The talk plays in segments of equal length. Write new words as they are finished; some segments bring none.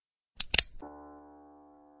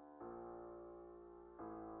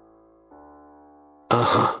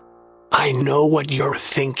Uh-huh. I know what you're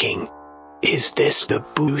thinking. Is this the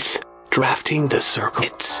booth, drafting the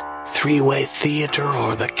circuits, three-way theater,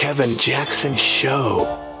 or the Kevin Jackson show?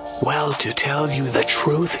 Well, to tell you the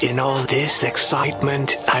truth, in all this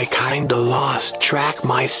excitement, I kinda lost track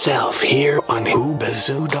myself here on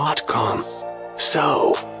Whobazoo.com.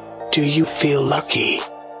 So, do you feel lucky,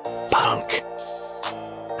 punk?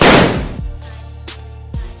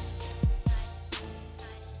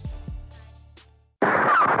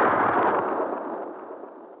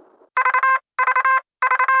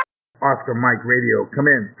 Oscar Mike Radio. Come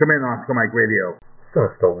in, Oscar Mike Radio.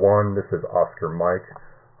 Sinister One, this is Oscar Mike.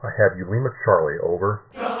 I have Ulima Charlie, over.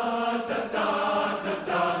 From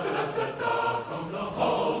the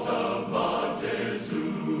halls of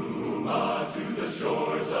Montezuma to the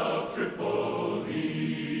shores of Tripoli,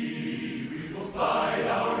 we will fight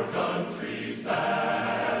our country's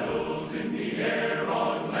battles in the air,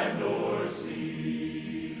 on land or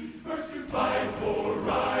sea. First to fight for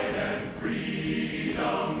right and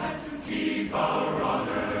freedom, and to keep our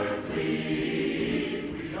honor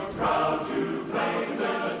clean. We are proud to claim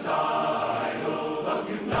the title of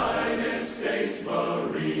United States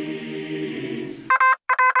Marines.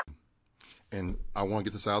 And I want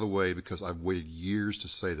to get this out of the way because I've waited years to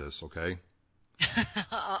say this, okay?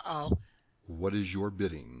 Uh-oh. What is your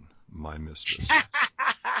bidding, my mistress?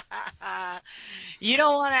 You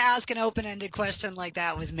don't want to ask an open-ended question like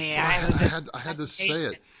that with me. Well, I had to say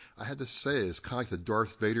it. I had to say it. It's kind of like the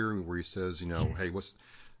Darth Vader where he says, hey,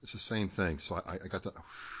 it's the same thing. So I got that.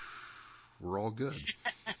 We're all good.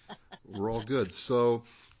 We're all good. So,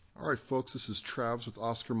 all right, folks, this is Travis with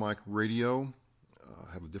Oscar Mike Radio.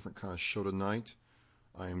 I have a different kind of show tonight.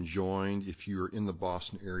 I am joined, if you're in the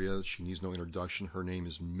Boston area, she needs no introduction. Her name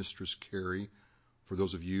is Mistress Carrie. For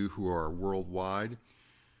those of you who are worldwide,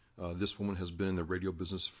 this woman has been in the radio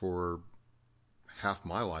business for half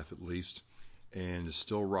my life at least, and is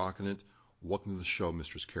still rocking it. Welcome to the show,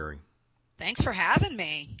 Mistress Carrie. Thanks for having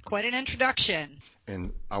me. Quite an introduction.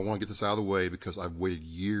 And I want to get this out of the way because I've waited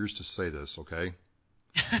years to say this, okay?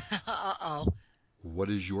 Uh-oh. What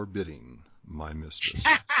is your bidding, my mistress?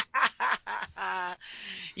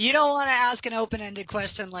 You don't want to ask an open-ended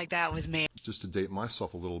question like that with me. Just to date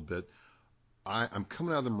myself a little bit, I'm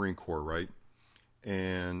coming out of the Marine Corps, right?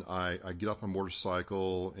 And I get off my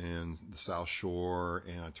motorcycle in the South Shore,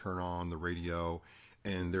 and I turn on the radio,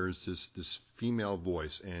 and there's this female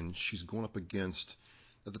voice, and she's going up against,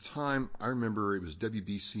 at the time, I remember it was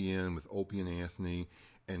WBCN with Opie and Anthony,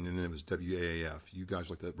 and then it was WAAF. You guys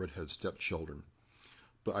like that Redhead Stepchildren.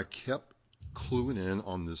 But I kept cluing in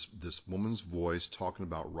on this woman's voice talking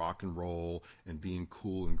about rock and roll and being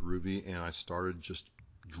cool and groovy, and I started just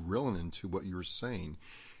drilling into what you were saying.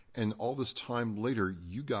 And all this time later,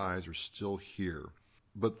 you guys are still here.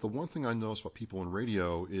 But the one thing I notice about people in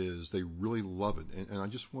radio is they really love it. And I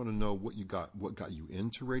just want to know what got you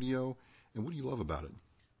into radio, and what do you love about it?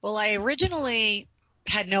 Well, I originally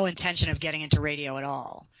had no intention of getting into radio at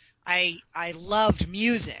all. I loved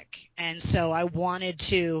music, and so I wanted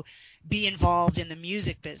to be involved in the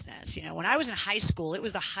music business. When I was in high school, it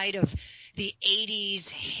was the height of the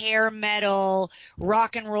 80s hair metal.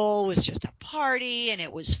 Rock and roll was just a party, and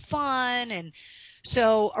it was fun. And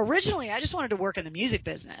so originally, I just wanted to work in the music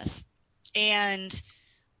business. And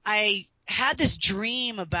I had this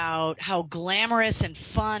dream about how glamorous and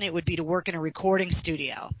fun it would be to work in a recording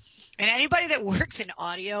studio. And anybody that works in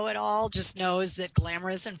audio at all just knows that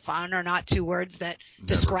glamorous and fun are not two words that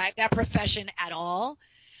describe that profession at all.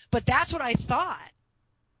 But that's what I thought.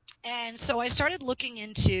 And so I started looking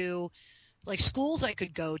into like schools I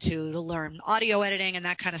could go to learn audio editing and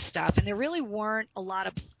that kind of stuff. And there really weren't a lot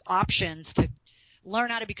of options to learn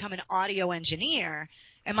how to become an audio engineer.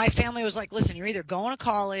 And my family was like, listen, you're either going to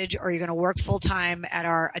college or you're going to work full time at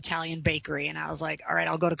our Italian bakery. And I was like, all right,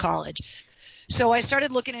 I'll go to college. So I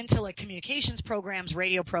started looking into like communications programs,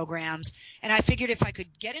 radio programs, and I figured if I could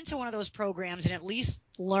get into one of those programs and at least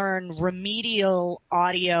learn remedial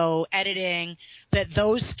audio editing, that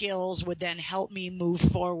those skills would then help me move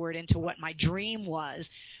forward into what my dream was,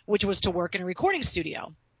 which was to work in a recording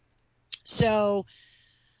studio. So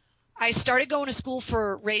I started going to school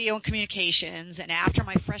for radio and communications, and after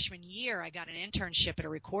my freshman year, I got an internship at a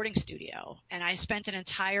recording studio, and I spent an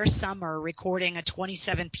entire summer recording a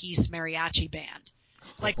 27-piece mariachi band,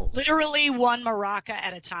 like literally one maraca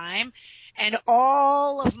at a time, and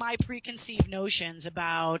all of my preconceived notions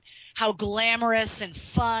about how glamorous and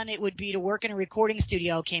fun it would be to work in a recording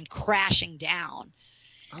studio came crashing down.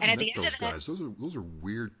 I've met those guys. Those are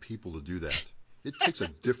weird people to do that. It takes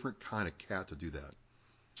a different kind of cat to do that.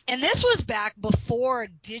 And this was back before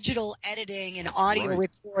digital editing and audio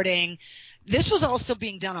recording. This was also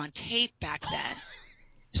being done on tape back then.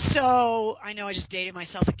 So I know I just dated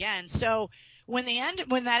myself again. So when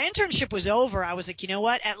that internship was over, I was like, you know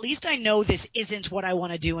what? At least I know this isn't what I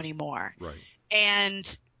want to do anymore. Right.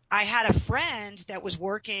 And I had a friend that was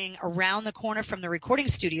working around the corner from the recording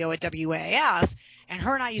studio at WAF, and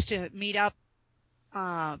her and I used to meet up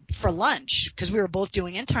for lunch because we were both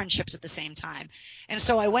doing internships at the same time. And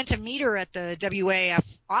so I went to meet her at the WAF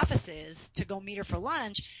offices to go meet her for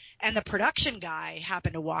lunch, and the production guy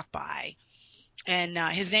happened to walk by. And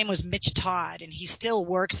his name was Mitch Todd, and he still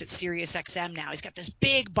works at SiriusXM now. He's got this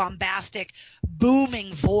big, bombastic,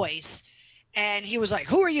 booming voice. And he was like,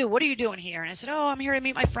 "Who are you? What are you doing here?" And I said, "Oh, I'm here to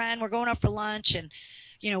meet my friend. We're going out for lunch." And,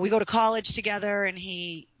 we go to college together. And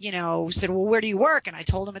he, said, "Well, where do you work?" And I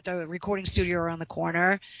told him at the recording studio around the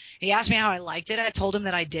corner. He asked me how I liked it. I told him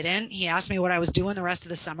that I didn't. He asked me what I was doing the rest of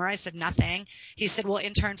the summer. I said, nothing. He said, "Well,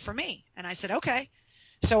 intern for me." And I said, okay.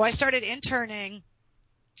 So I started interning.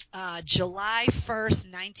 July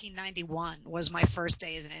 1st, 1991 was my first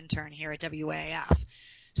day as an intern here at WAF.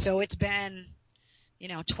 So it's been,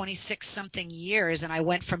 26 something years. And I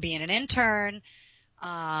went from being an intern,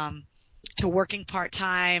 to working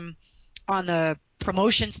part-time on the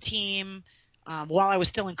promotions team, while I was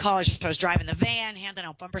still in college. I was driving the van, handing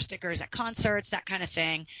out bumper stickers at concerts, that kind of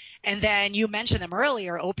thing. And then you mentioned them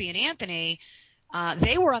earlier, Opie and Anthony.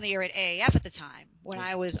 They were on the air at AAF at the time when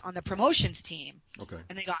I was on the promotions team. Okay.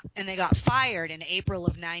 And they got fired in April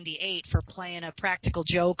of '98 for playing a practical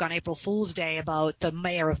joke on April Fool's Day about the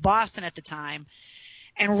mayor of Boston at the time.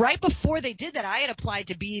 And right before they did that, I had applied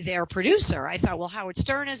to be their producer. I thought, well, Howard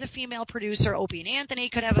Stern is a female producer. Opie and Anthony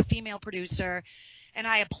could have a female producer. And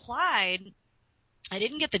I applied. I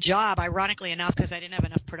didn't get the job, ironically enough, because I didn't have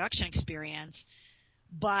enough production experience.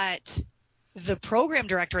 But the program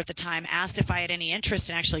director at the time asked if I had any interest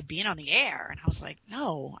in actually being on the air. And I was like,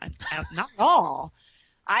 no, not at all.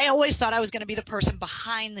 I always thought I was going to be the person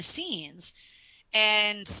behind the scenes.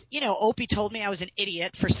 And, Opie told me I was an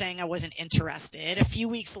idiot for saying I wasn't interested. A few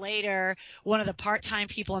weeks later, one of the part-time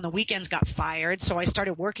people on the weekends got fired. So I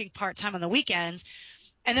started working part-time on the weekends.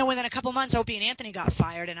 And then within a couple months, Opie and Anthony got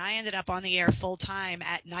fired, and I ended up on the air full-time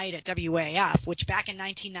at night at WAF, which back in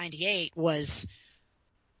 1998 was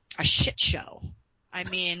a shit show. I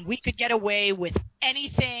mean, we could get away with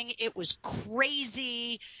anything. It was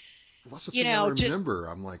crazy. Well, that's the thing I remember.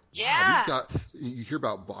 I'm like, wow, you hear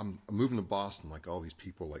about, I'm moving to Boston, like all these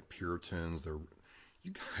people like Puritans.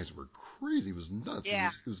 You guys were crazy. It was nuts. Yeah.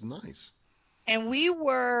 It was nice. And we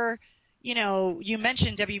were, you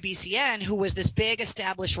mentioned WBCN, who was this big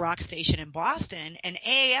established rock station in Boston, and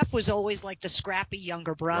AAF was always like the scrappy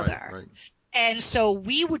younger brother. Right. And so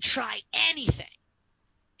we would try anything.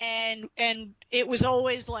 And it was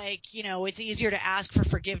always like, it's easier to ask for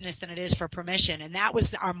forgiveness than it is for permission. And that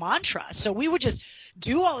was our mantra. So we would just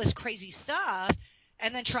do all this crazy stuff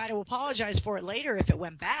and then try to apologize for it later if it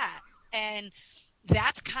went bad. And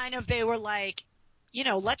that's kind of, they were like,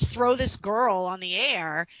 let's throw this girl on the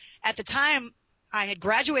air. At the time, I had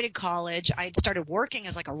graduated college. I had started working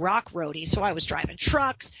as like a rock roadie. So I was driving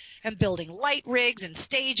trucks and building light rigs and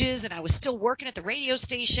stages, and I was still working at the radio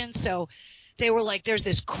station. So they were like, there's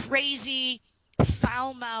this crazy,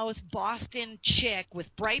 foul-mouthed Boston chick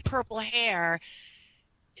with bright purple hair.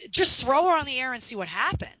 Just throw her on the air and see what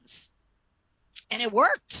happens. And it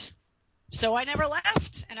worked. So I never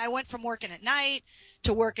left. And I went from working at night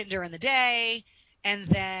to working during the day. And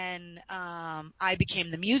then I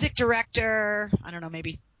became the music director, I don't know,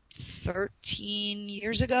 maybe 14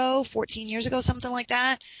 years ago, something like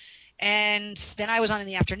that. And then I was on in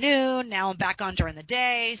the afternoon. Now I'm back on during the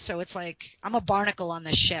day. So it's like I'm a barnacle on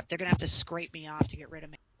this ship. They're going to have to scrape me off to get rid of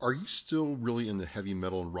me. Are you still really into heavy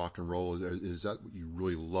metal and rock and roll? Is that what you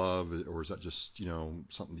really love? Or is that just,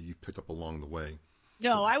 something that you picked up along the way?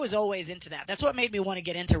 No, I was always into that. That's what made me want to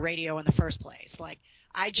get into radio in the first place. Like,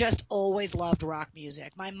 I just always loved rock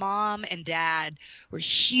music. My mom and dad were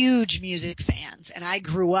huge music fans, and I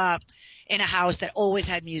grew up in a house that always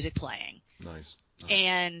had music playing. Nice.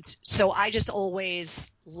 And so I just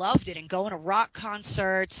always loved it, and going to rock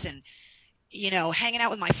concerts and, hanging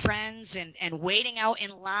out with my friends and waiting out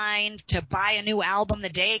in line to buy a new album the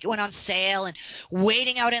day it went on sale and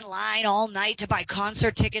waiting out in line all night to buy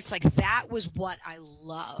concert tickets. Like, that was what I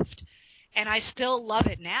loved. And I still love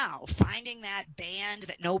it now, finding that band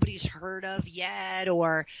that nobody's heard of yet,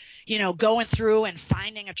 or, going through and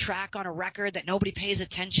finding a track on a record that nobody pays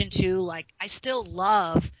attention to. Like, I still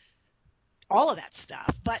love all of that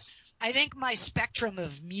stuff. But I think my spectrum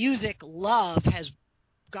of music love has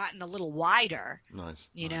gotten a little wider. Nice.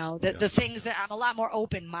 You nice. know, Yeah. the things that I'm a lot more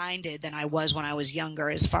open-minded than I was when I was younger,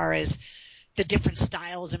 as far as the different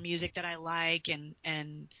styles of music that I like,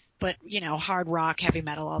 but you know, hard rock, heavy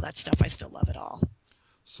metal, all that stuff, I still love it all.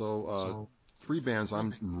 So, three bands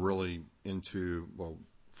I'm really into, well,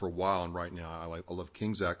 for a while and right now. I love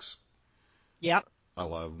King's X. Yep. I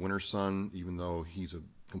love Winter Sun, even though he's a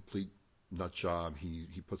complete nut job. He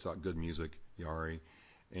puts out good music, Yari.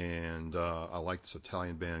 And I like this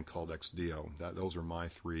Italian band called Ex Dio. Those are my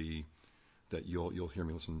three that you'll hear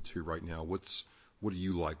me listen to right now. What do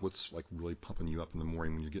you like? What's like really pumping you up in the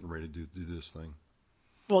morning when you're getting ready to do this thing?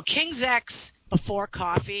 Well, King's X before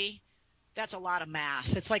coffee, that's a lot of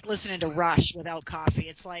math. It's like listening to Rush without coffee.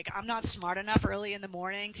 It's like I'm not smart enough early in the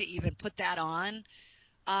morning to even put that on.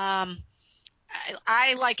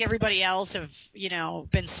 I, like everybody else, have, you know,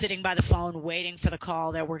 been sitting by the phone waiting for the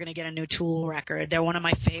call that we're going to get a new Tool record. They're one of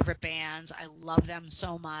my favorite bands. I love them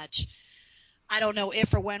so much. I don't know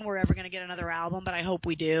if or when we're ever going to get another album, but I hope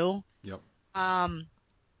we do. Yep.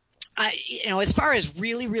 You know, as far as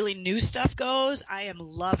really, really new stuff goes, I am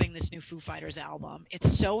loving this new Foo Fighters album. It's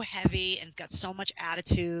so heavy and it's got so much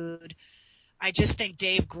attitude. I just think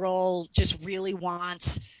Dave Grohl just really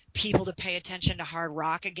wants people to pay attention to hard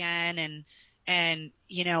rock again, and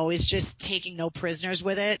you know, is just taking no prisoners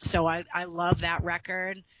with it. So I love that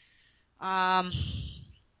record. God,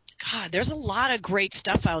 there's a lot of great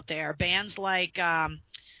stuff out there. Bands like Greta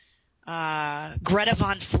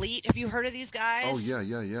Van Fleet. Have you heard of these guys? Oh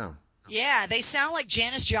yeah. Yeah, they sound like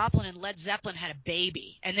Janis Joplin and Led Zeppelin had a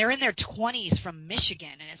baby, and they're in their 20s from Michigan,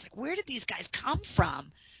 and it's like, where did these guys come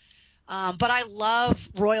from? But I love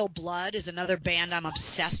Royal Blood is another band I'm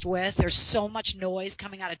obsessed with. There's so much noise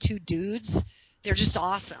coming out of two dudes. They're just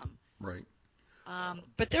awesome. Right.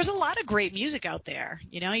 But there's a lot of great music out there.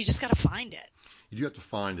 You know, you just got to find it. You do have to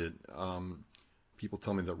find it. People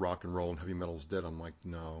tell me that rock and roll and heavy metal is dead. I'm like,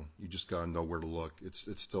 no, you just got to know where to look. It's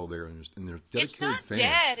still there, and there's dedicated It's not fans.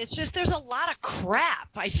 dead. It's just there's a lot of crap.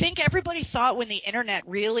 I think everybody thought when the internet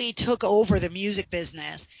really took over the music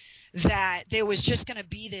business that there was just going to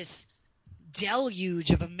be this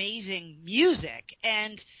deluge of amazing music,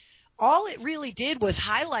 and all it really did was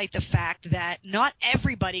highlight the fact that not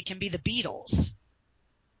everybody can be the Beatles.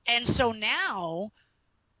 And so now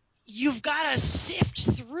you've got to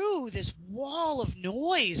sift through this wall of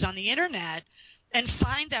noise on the internet and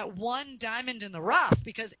find that one diamond in the rough,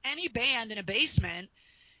 because any band in a basement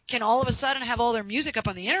can all of a sudden have all their music up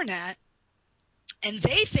on the internet and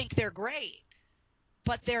they think they're great,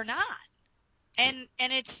 but they're not. And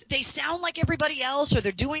they sound like everybody else, or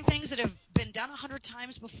they're doing things that have been done 100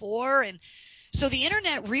 times before. And so the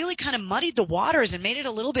internet really kind of muddied the waters and made it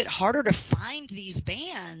a little bit harder to find these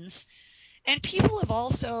bands. And people have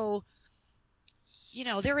also, you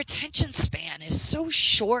know, their attention span is so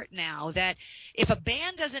short now that if a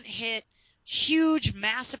band doesn't hit huge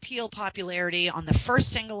mass appeal popularity on the first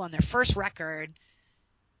single on their first record,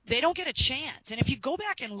 they don't get a chance. And if you go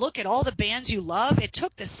back and look at all the bands you love, it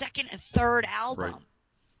took the second and third album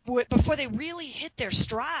before they really hit their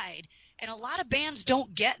stride. And a lot of bands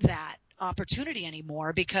don't get that opportunity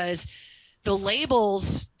anymore because the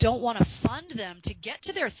labels don't want to fund them to get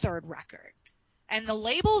to their third record. And the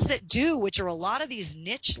labels that do, which are a lot of these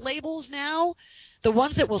niche labels now, the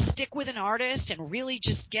ones that will stick with an artist and really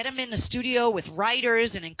just get them in the studio with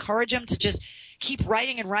writers and encourage them to just keep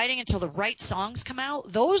writing and writing until the right songs come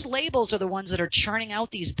out, those labels are the ones that are churning out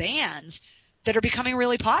these bands that are becoming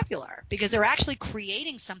really popular because they're actually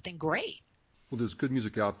creating something great. Well, there's good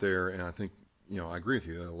music out there, and I think, you know, I agree with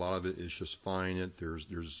you. A lot of it is just finding it.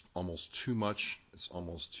 There's almost too much. It's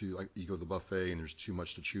almost too, like, you go to the buffet and there's too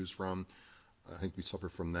much to choose from. I think we suffer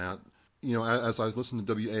from that. You know, as I was listening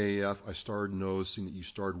to WAAF, I started noticing that you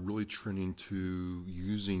started really trending to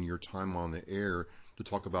using your time on the air to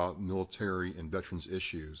talk about military and veterans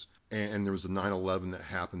issues. And there was the 9/11 that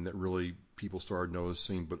happened that really people started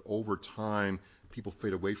noticing. But over time, people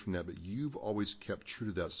fade away from that. But you've always kept true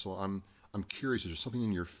to that. So I'm curious, is there something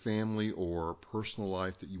in your family or personal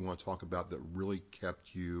life that you want to talk about that really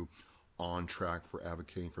kept you on track for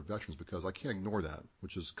advocating for veterans? Because I can't ignore that,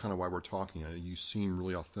 which is kind of why we're talking. You seem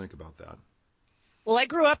really authentic about that. Well, I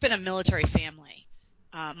grew up in a military family.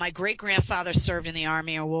 My great-grandfather served in the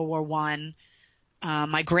Army in World War I.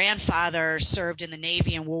 My grandfather served in the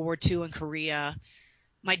Navy in World War II and Korea.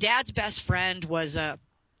 My dad's best friend was a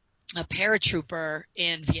paratrooper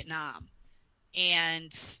in Vietnam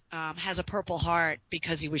and has a Purple Heart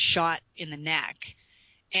because he was shot in the neck.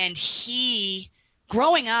 And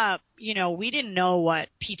growing up, you know, we didn't know what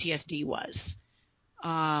PTSD was.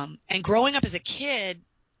 And growing up as a kid,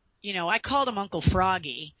 you know, I called him Uncle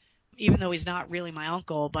Froggy even though he's not really my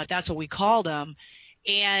uncle, but that's what we called him.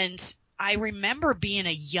 And I remember being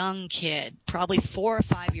a young kid, probably 4 or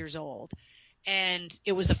 5 years old. And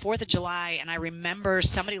it was the 4th of July, and I remember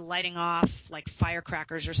somebody lighting off like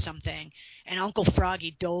firecrackers or something, and Uncle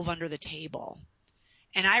Froggy dove under the table.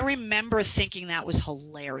 And I remember thinking that was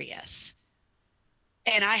hilarious.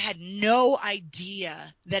 And I had no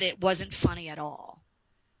idea that it wasn't funny at all.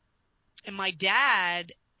 And my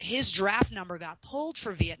dad, his draft number got pulled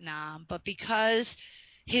for Vietnam, but because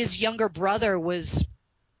his younger brother was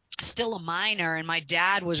still a minor and my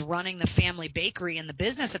dad was running the family bakery in the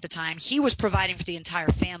business at the time, he was providing for the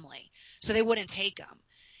entire family, so they wouldn't take him.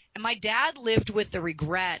 And my dad lived with the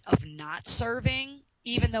regret of not serving,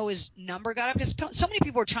 even though his number got up, because so many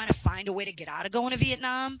people were trying to find a way to get out of going to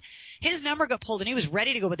Vietnam. His number got pulled and he was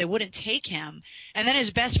ready to go, but they wouldn't take him. And then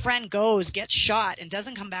his best friend goes, gets shot, and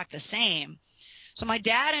doesn't come back the same. So my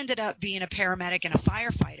dad ended up being a paramedic and a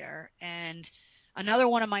firefighter, and another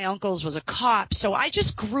one of my uncles was a cop. So I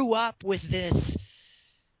just grew up with this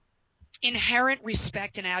inherent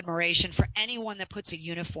respect and admiration for anyone that puts a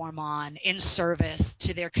uniform on in service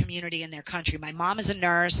to their community and their country. My mom is a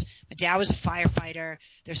nurse. My dad was a firefighter.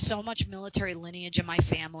 There's so much military lineage in my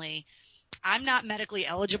family. I'm not medically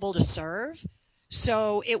eligible to serve.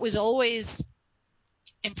 So it was always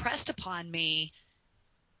impressed upon me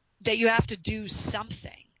that you have to do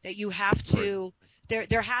something, that you have to,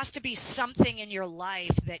 there has to be something in your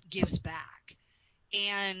life that gives back.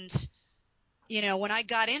 And, you know, when I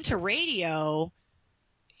got into radio,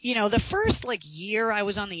 you know, the first like year I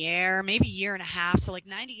was on the air, maybe year and a half, so like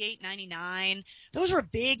 98, 99, those were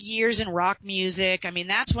big years in rock music. I mean,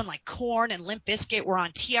 that's when like Korn and Limp Bizkit were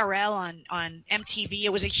on TRL on MTV.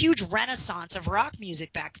 It was a huge renaissance of rock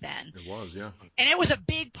music back then. It was, yeah. And it was a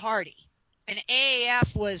big party. And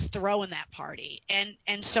AAF was throwing that party.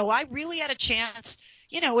 And so I really had a chance,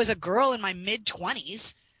 you know, as a girl in my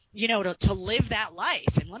mid-20s, you know, to live that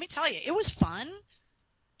life. And let me tell you, it was fun,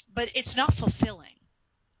 but it's not fulfilling.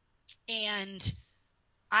 And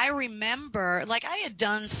I remember, like, I had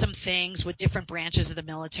done some things with different branches of the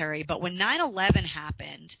military, but when 9/11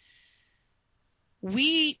 happened,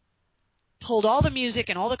 we pulled all the music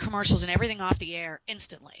and all the commercials and everything off the air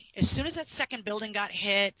instantly. As soon as that second building got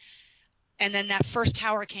hit, and then that first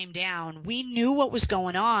tower came down, we knew what was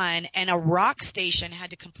going on, and a rock station had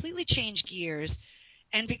to completely change gears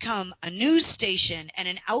and become a news station and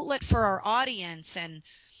an outlet for our audience. And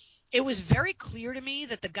it was very clear to me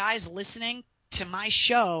that the guys listening to my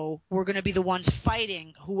show were going to be the ones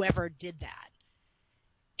fighting whoever did that.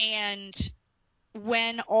 And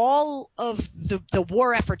when all of the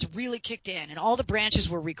war efforts really kicked in and all the branches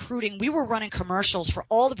were recruiting, we were running commercials for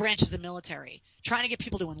all the branches of the military, trying to get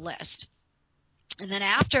people to enlist. And then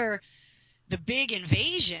after the big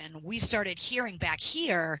invasion, we started hearing back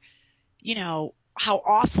here, you know, how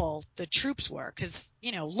awful the troops were. Because,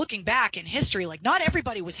 you know, looking back in history, like, not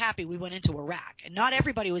everybody was happy we went into Iraq, and not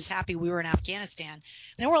everybody was happy we were in Afghanistan. And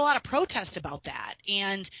there were a lot of protests about that.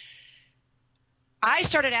 And I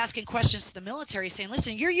started asking questions to the military saying,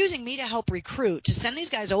 listen, you're using me to help recruit, to send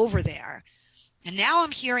these guys over there. And now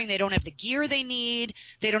I'm hearing they don't have the gear they need.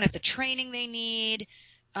 They don't have the training they need.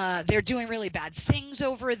 They're doing really bad things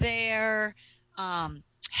over there.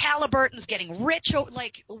 Halliburton's getting rich.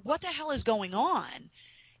 Like, what the hell is going on?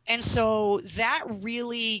 And so that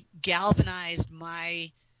really galvanized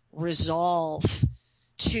my resolve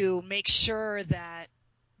to make sure that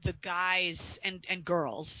the guys and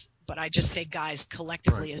girls, but I just say guys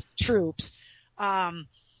collectively as troops, that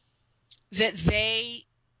they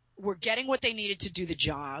were getting what they needed to do the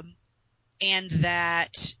job, and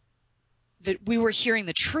that we were hearing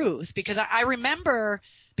the truth. Because I remember,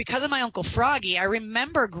 because of my Uncle Froggy, I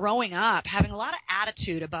remember growing up having a lot of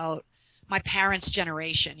attitude about my parents'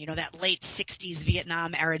 generation, you know, that late 60s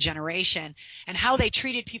Vietnam era generation, and how they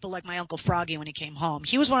treated people like my Uncle Froggy when he came home.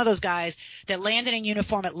 He was one of those guys that landed in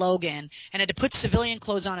uniform at Logan and had to put civilian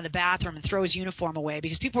clothes on in the bathroom and throw his uniform away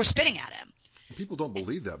because people were spitting at him. People don't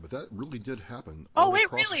believe that, but that really did happen.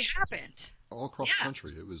 Really happened. All across the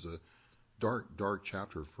country. It was a dark, dark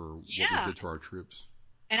chapter for what we did to our troops.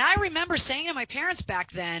 And I remember saying to my parents back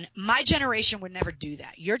then, my generation would never do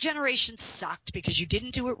that. Your generation sucked because you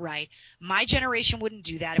didn't do it right. My generation wouldn't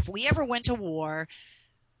do that. If we ever went to war,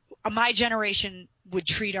 my generation would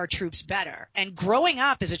treat our troops better. And growing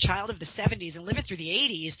up as a child of the 70s and living through the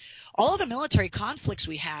 80s, all of the military conflicts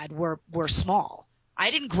we had were small.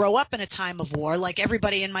 I didn't grow up in a time of war like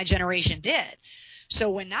everybody in my generation did.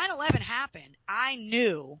 So when 9/11 happened, I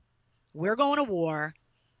knew we're going to war.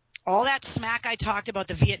 All that smack I talked about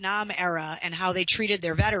the Vietnam era and how they treated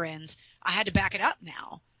their veterans, I had to back it up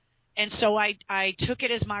now. And so I took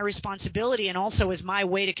it as my responsibility and also as my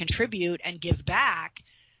way to contribute and give back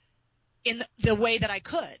in the way that I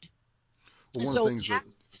could. Well, So one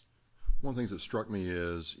of the things that struck me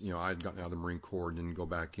is, I had gotten out of the Marine Corps and didn't go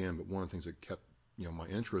back in, but one of the things that kept, my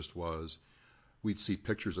interest was we'd see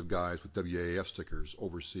pictures of guys with WAAF stickers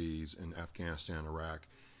overseas in Afghanistan, Iraq,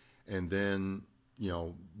 and then,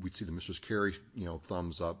 we'd see the Mistress Carey,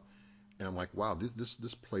 thumbs up, and I'm like, wow,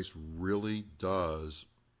 this place really does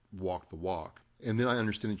walk the walk. And then I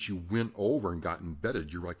understand that you went over and got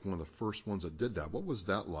embedded. You're like one of the first ones that did that. What was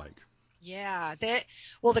that like? Yeah.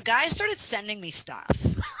 The guys started sending me stuff.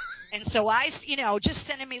 And so I, just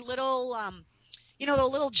sending me little,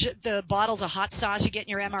 the bottles of hot sauce you get in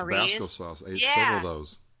your MREs. Tabasco sauce. I ate several of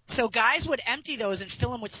those. So guys would empty those and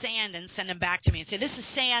fill them with sand and send them back to me and say, this is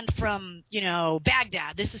sand from,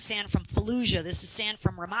 Baghdad. This is sand from Fallujah. This is sand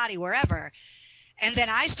from Ramadi, wherever. And then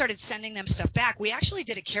I started sending them stuff back. We actually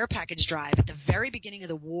did a care package drive at the very beginning of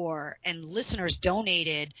the war, and listeners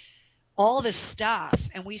donated all this stuff,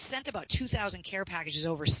 and we sent about 2,000 care packages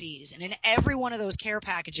overseas. And in every one of those care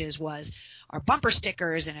packages was our bumper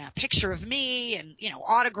stickers and a picture of me and,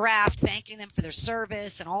 autographed, thanking them for their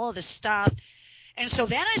service and all of this stuff. And so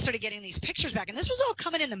then I started getting these pictures back, and this was all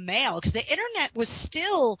coming in the mail because the internet was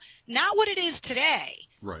still not what it is today.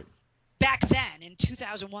 Right. Back then in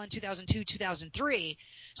 2001, 2002, 2003.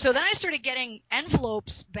 So then I started getting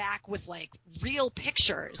envelopes back with like real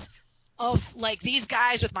pictures of like these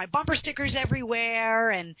guys with my bumper stickers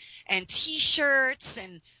everywhere and T-shirts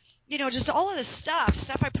and, just all of this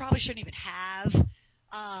stuff I probably shouldn't even have.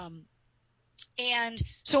 And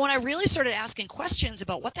so when I really started asking questions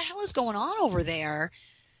about what the hell is going on over there,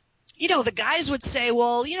 the guys would say,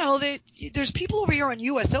 well, there's people over here on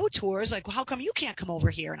USO tours. Like, well, how come you can't come over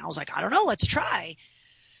here? And I was like, I don't know. Let's try.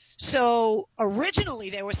 So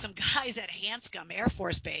originally there were some guys at Hanscom Air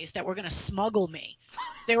Force Base that were going to smuggle me.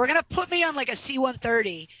 They were going to put me on like a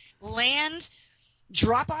C-130, land,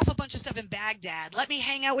 drop off a bunch of stuff in Baghdad, let me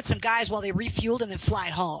hang out with some guys while they refueled and then fly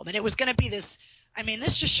home. And it was going to be this. I mean,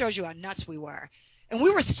 this just shows you how nuts we were. And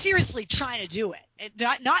we were seriously trying to do it.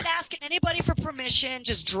 Not asking anybody for permission,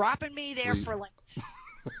 just dropping me there for like.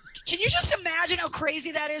 Can you just imagine how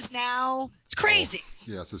crazy that is now? It's crazy. Oh,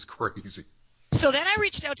 yes, it's crazy. So then I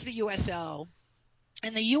reached out to the USO,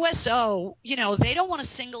 and the USO, they don't want to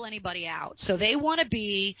single anybody out. So they want to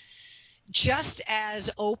be just as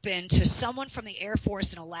open to someone from the Air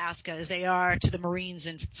Force in Alaska as they are to the Marines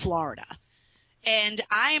in Florida. And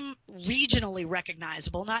I'm regionally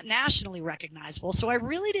recognizable, not nationally recognizable. So I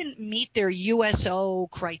really didn't meet their USO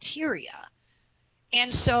criteria.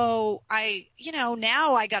 And so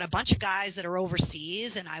now I got a bunch of guys that are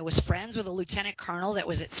overseas, and I was friends with a lieutenant colonel that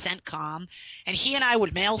was at CENTCOM, and he and I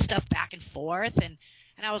would mail stuff back and forth. And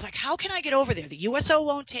I was like, how can I get over there? The USO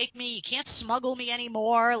won't take me. You can't smuggle me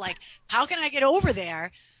anymore. Like, how can I get over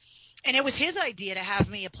there? And it was his idea to have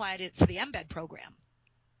me apply for the MBED program.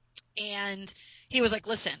 And he was like,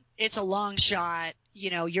 listen, it's a long shot.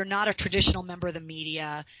 You're not a traditional member of the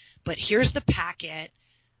media, but here's the packet.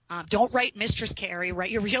 Don't write Mistress Carey.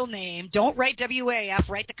 Write your real name. Don't write WAF.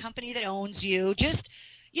 Write the company that owns you. Just,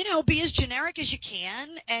 be as generic as you can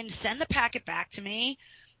and send the packet back to me,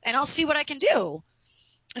 and I'll see what I can do.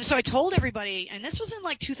 And so I told everybody, and this was in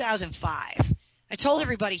like 2005. I told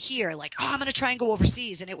everybody here, like, I'm going to try and go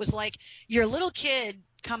overseas. And it was like your little kid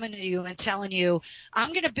coming to you and telling you, I'm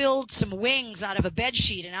going to build some wings out of a bed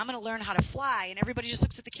sheet and I'm going to learn how to fly. And everybody just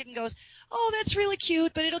looks at the kid and goes, oh, that's really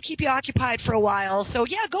cute, but it'll keep you occupied for a while. So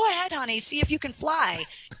yeah, go ahead, honey, see if you can fly.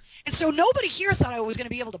 And so nobody here thought I was going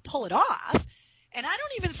to be able to pull it off. And I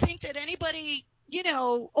don't even think that anybody,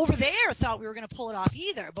 over there thought we were going to pull it off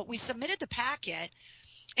either. But we submitted the packet,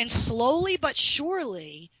 and slowly but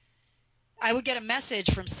surely I would get a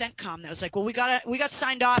message from CENTCOM that was like, well, we got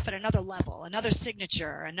signed off at another level, another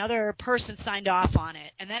signature, another person signed off on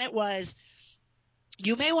it. And then it was,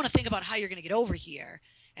 you may want to think about how you're going to get over here.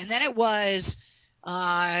 And then it was,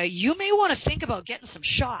 you may want to think about getting some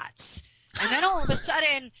shots. And then all of a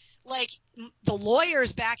sudden, like, the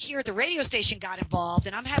lawyers back here at the radio station got involved,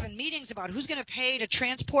 and I'm having meetings about who's going to pay to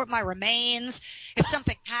transport my remains if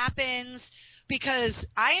something happens. Because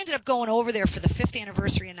I ended up going over there for the 5th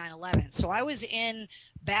anniversary of 9/11. So I was in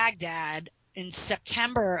Baghdad in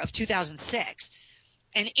September of 2006.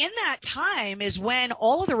 And in that time is when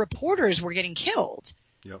all of the reporters were getting killed.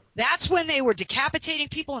 Yep. That's when they were decapitating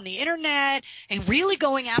people on the internet and really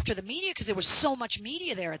going after the media because there was so much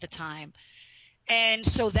media there at the time. And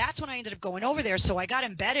so that's when I ended up going over there. So I got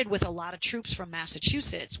embedded with a lot of troops from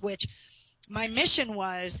Massachusetts, which my mission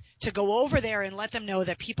was to go over there and let them know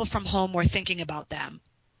that people from home were thinking about them.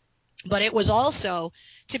 but it was also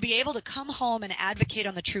to be able to come home and advocate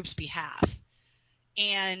on the troops' behalf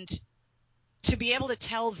and to be able to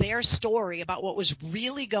tell their story about what was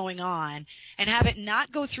really going on and have it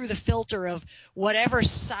not go through the filter of whatever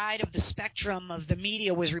side of the spectrum of the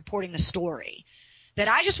media was reporting the story. That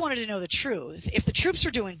I just wanted to know the truth. If the troops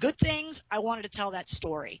were doing good things, I wanted to tell that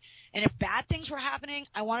story. And if bad things were happening,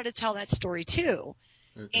 I wanted to tell that story too.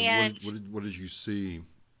 And what did you see?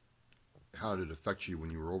 How did it affect you when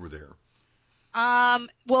you were over there?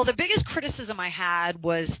 Well, the biggest criticism I had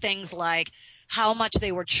was things like how much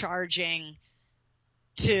they were charging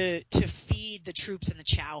to feed the troops in the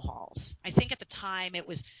chow halls. I think at the time it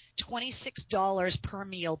was $26 per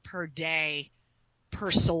meal per day per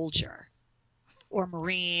soldier or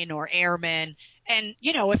Marine or airman. And,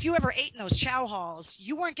 you know, if you ever ate in those chow halls,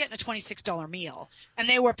 you weren't getting a $26 meal. And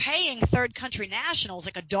they were paying third country nationals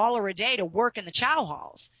like $1 a day to work in the chow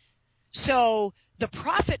halls. So the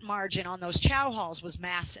profit margin on those chow halls was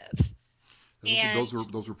massive. And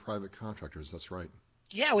those were private contractors. That's right.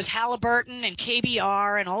 Yeah, it was Halliburton and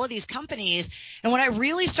KBR and all of these companies. And when I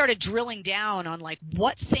really started drilling down on like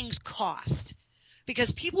what things cost,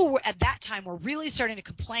 because people were at that time were really starting to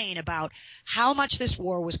complain about how much this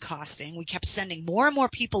war was costing. We kept sending more and more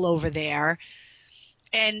people over there.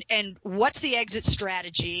 And what's the exit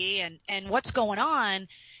strategy and what's going on?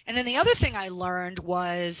 And then the other thing I learned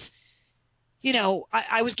was, you know,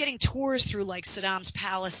 I was getting tours through like Saddam's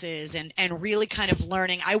palaces and really kind of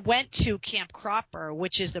learning. I went to Camp Cropper,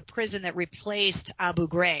 which is the prison that replaced Abu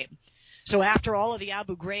Ghraib. So after all of the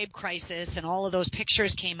Abu Ghraib crisis and all of those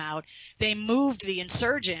pictures came out, they moved the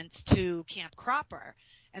insurgents to Camp Cropper.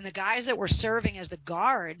 And the guys that were serving as the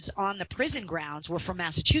guards on the prison grounds were from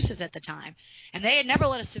Massachusetts at the time. And they had never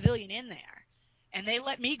let a civilian in there. And they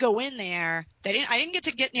let me go in there. I didn't get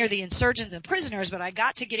to get near the insurgents and prisoners, but I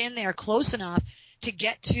got to get in there close enough to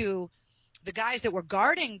get to the guys that were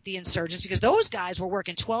guarding the insurgents, because those guys were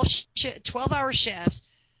working 12-hour shifts,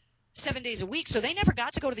 7 days a week. So they never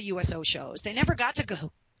got to go to the USO shows. They never got to go to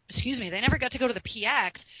the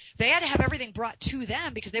PX. They had to have everything brought to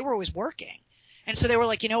them because they were always working. And so they were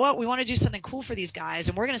like, you know what? We want to do something cool for these guys,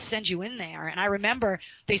 and we're going to send you in there. And I remember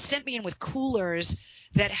they sent me in with coolers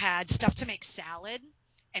that had stuff to make salad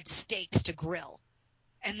and steaks to grill.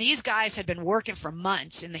 And these guys had been working for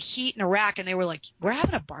months in the heat in Iraq, and they were like, we're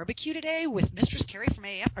having a barbecue today with Mistress Carrie from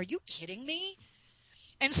AM? Are you kidding me?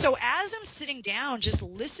 And so as I'm sitting down just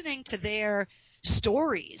listening to their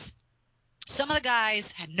stories, some of the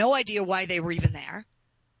guys had no idea why they were even there.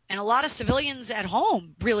 And a lot of civilians at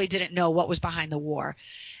home really didn't know what was behind the war.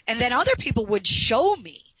 And then other people would show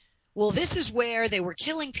me, well, this is where they were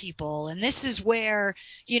killing people, and this is where,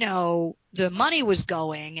 you know, the money was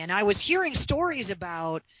going. And I was hearing stories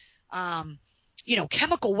about, you know,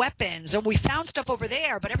 chemical weapons, and we found stuff over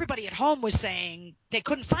there, but everybody at home was saying they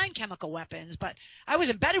couldn't find chemical weapons. But I was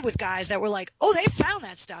embedded with guys that were like, oh, they found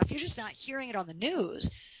that stuff. You're just not hearing it on the news.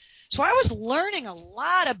 So I was learning a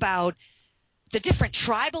lot about the different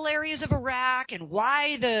tribal areas of Iraq and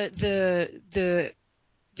why the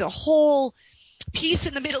whole peace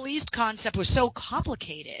in the Middle East concept was so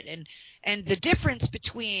complicated, and the difference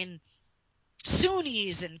between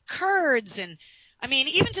Sunnis and Kurds. And I mean,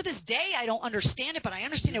 even to this day, I don't understand it, but I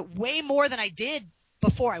understand it way more than I did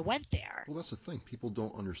before I went there. Well, that's the thing. People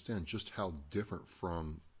don't understand just how different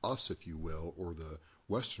from us, if you will, or the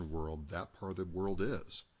Western world, that part of the world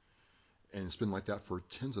is. And it's been like that for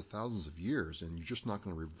tens of thousands of years, and you're just not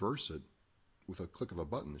going to reverse it with a click of a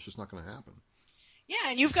button. It's just not going to happen.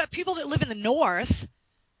 Yeah, and you've got people that live in the north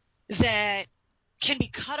that can be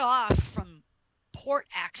cut off from port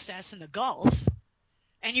access in the Gulf,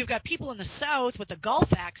 and you've got people in the south with the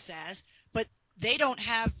Gulf access, but they don't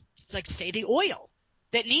have, like, say, the oil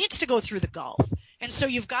that needs to go through the Gulf. And so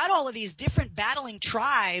you've got all of these different battling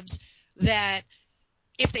tribes that,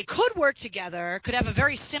 if they could work together, could have a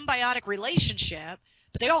very symbiotic relationship,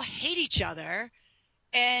 but they all hate each other.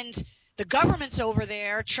 And the government's over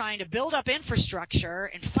there trying to build up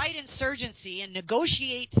infrastructure and fight insurgency and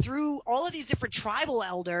negotiate through all of these different tribal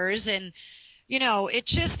elders. And, you know,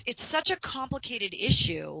 it's such a complicated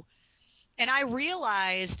issue. And I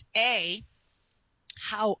realized, A,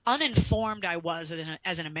 how uninformed I was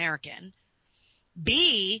as an American.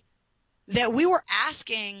 B, that we were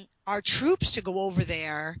asking our troops to go over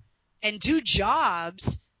there and do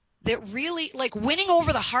jobs that really, like, winning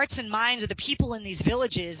over the hearts and minds of the people in these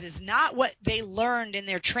villages is not what they learned in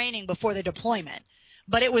their training before the deployment.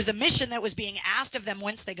 But it was the mission that was being asked of them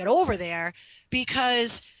once they got over there,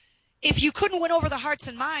 because if you couldn't win over the hearts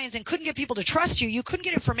and minds and couldn't get people to trust you, you couldn't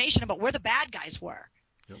get information about where the bad guys were.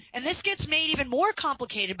 Yep. And this gets made even more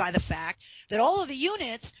complicated by the fact that all of the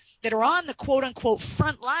units that are on the quote-unquote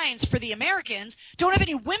front lines for the Americans don't have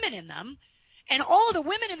any women in them. And all of the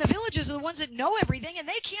women in the villages are the ones that know everything, and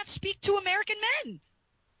they can't speak to American men.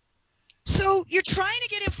 So you're trying to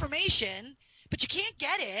get information, but you can't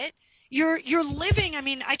get it. You're living, I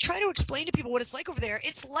mean, I try to explain to people what it's like over there.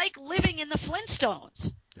 It's like living in the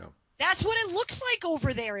Flintstones. Yeah. That's what it looks like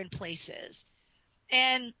over there in places.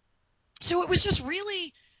 And so it was just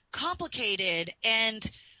really complicated,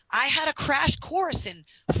 and I had a crash course in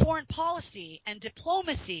foreign policy and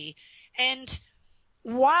diplomacy, and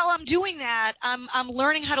while I'm doing that, I'm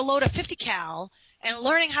learning how to load a 50 cal and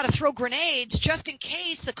learning how to throw grenades just in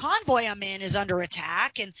case the convoy I'm in is under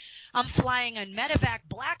attack. And I'm flying on medevac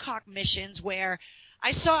Blackhawk missions where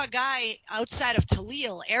I saw a guy outside of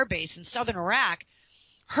Talil Air Base in southern Iraq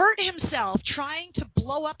hurt himself trying to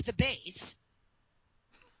blow up the base.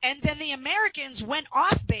 And then the Americans went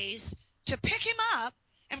off base to pick him up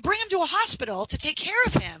and bring him to a hospital to take care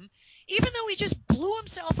of him, even though he just blew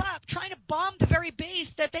himself up trying to bomb the very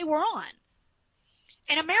base that they were on.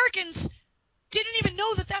 And Americans didn't even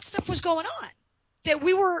know that that stuff was going on, that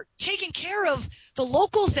we were taking care of the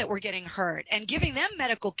locals that were getting hurt and giving them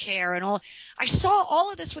medical care and all. I saw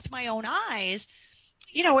all of this with my own eyes.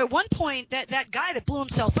 You know, at one point, that guy that blew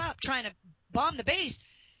himself up trying to bomb the base,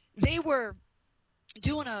 they were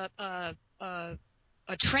doing a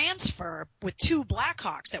transfer with two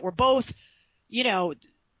Blackhawks that were both, you know,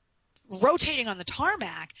 rotating on the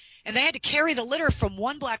tarmac, and they had to carry the litter from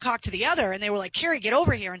one Blackhawk to the other, and they were like, Carrie, get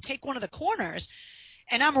over here and take one of the corners.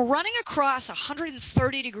 And I'm running across a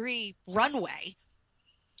 130-degree runway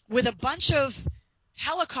with a bunch of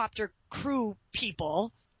helicopter crew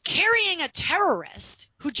people carrying a terrorist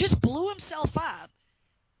who just blew himself up.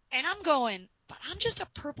 And I'm going, but I'm just a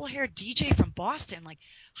purple-haired DJ from Boston. Like,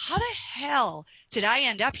 how the hell did I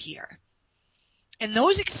end up here? And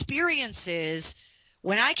those experiences,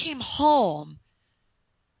 when I came home,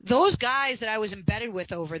 those guys that I was embedded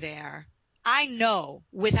with over there, I know,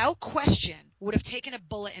 without question, would have taken a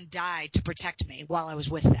bullet and died to protect me while I was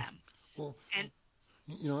with them. Well, and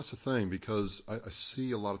you know, that's the thing, because I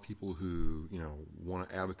see a lot of people who, you know, want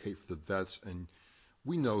to advocate for the vets, and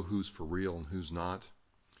we know who's for real and who's not.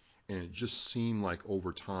 And it just seemed like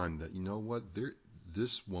over time that, you know what,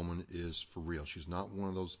 this woman is for real. She's not one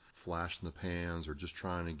of those flash in the pans or just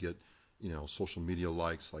trying to get, you know, social media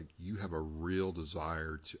likes. Like, you have a real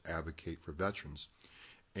desire to advocate for veterans.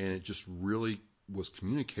 And it just really was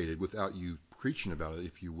communicated without you preaching about it,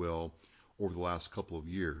 if you will, over the last couple of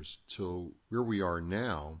years till where we are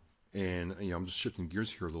now. And, you know, I'm just shifting gears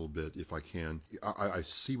here a little bit, if I can. I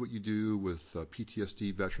see what you do with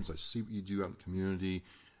PTSD veterans. I see what you do out in the community.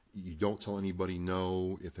 You don't tell anybody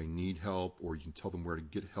no if they need help, or you can tell them where to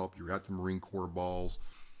get help. You're at the Marine Corps balls,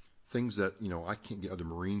 things that, you know, I can't get other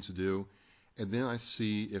Marines to do. And then I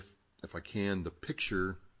see, if I can, the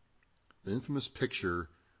picture, the infamous picture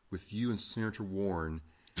with you and Senator Warren,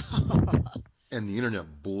 and the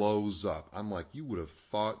internet blows up. I'm like, you would have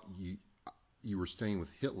thought you were staying with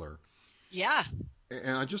Hitler. yeah,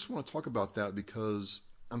 And I just want to talk about that because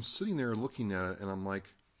I'm sitting there looking at it, and I'm like,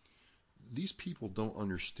 these people don't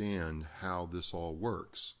understand how this all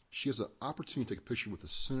works. She has an opportunity to take a picture with a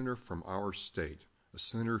senator from our state, a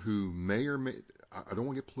senator who may or may, I don't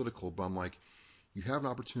want to get political, but I'm like, you have an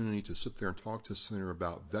opportunity to sit there and talk to a senator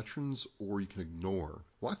about veterans, or you can ignore.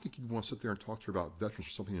 Well, I think you'd want to sit there and talk to her about veterans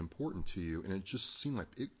for something important to you, and it just seemed like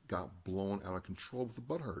it got blown out of control with the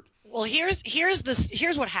butt hurt. Well, here's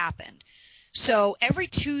what happened. So every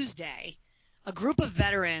Tuesday, a group of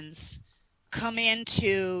veterans come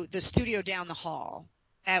into the studio down the hall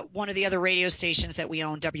at one of the other radio stations that we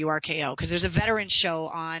own, WRKO, because there's a veteran show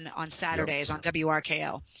on Saturdays on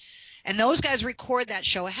WRKO. And those guys record that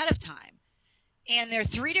show ahead of time. And there are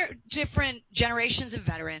three different generations of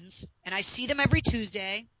veterans, and I see them every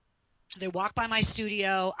Tuesday. They walk by my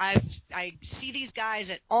studio. I see these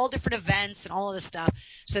guys at all different events and all of this stuff.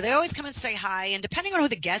 So they always come and say hi. And depending on who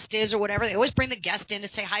the guest is or whatever, they always bring the guest in to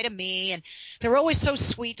say hi to me. And they're always so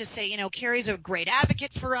sweet to say, you know, Carrie's a great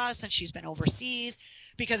advocate for us, and she's been overseas.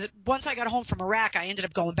 Because once I got home from Iraq, I ended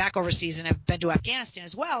up going back overseas, and I've been to Afghanistan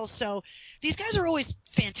as well. So these guys are always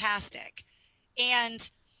fantastic. And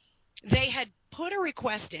they had put a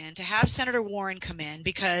request in to have Senator Warren come in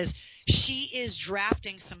because she is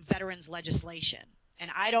drafting some veterans legislation. And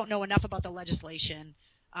I don't know enough about the legislation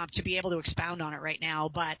to be able to expound on it right now,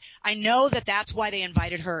 but I know that that's why they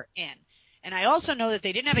invited her in. And I also know that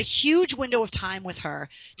they didn't have a huge window of time with her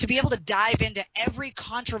to be able to dive into every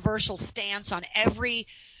controversial stance on every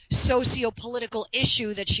socio-political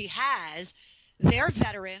issue that she has, they're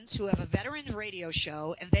veterans who have a veterans radio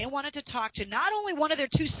show, and they wanted to talk to not only one of their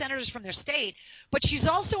 2 senators from their state, but she's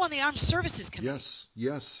also on the Armed Services Committee. Yes,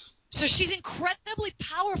 yes. So she's incredibly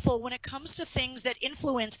powerful when it comes to things that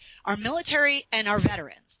influence our military and our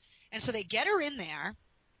veterans. And so they get her in there.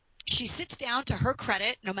 She sits down, to her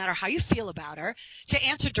credit, no matter how you feel about her, to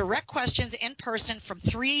answer direct questions in person from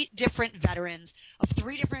 3 different veterans of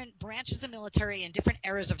 3 different branches of the military and different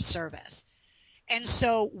eras of service. And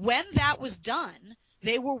so when that was done,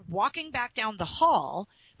 they were walking back down the hall.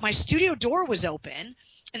 My studio door was open,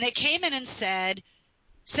 and they came in and said,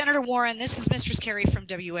 Senator Warren, this is Mistress Carey from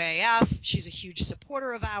WAAF. She's a huge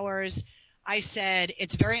supporter of ours. I said,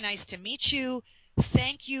 it's very nice to meet you.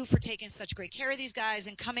 Thank you for taking such great care of these guys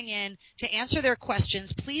and coming in to answer their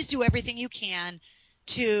questions. Please do everything you can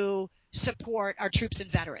to support our troops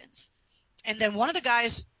and veterans. And then one of the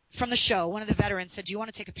guys from the show, one of the veterans, said, do you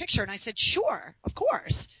want to take a picture? And I said, sure, of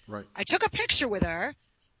course. Right. I took a picture with her,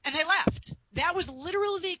 and they left. That was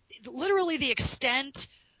literally the extent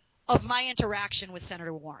of my interaction with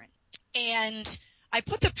Senator Warren. And I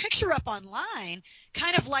put the picture up online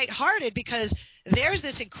kind of lighthearted because there's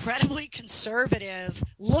this incredibly conservative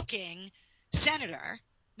looking senator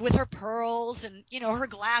with her pearls and, her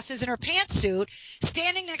glasses and her pantsuit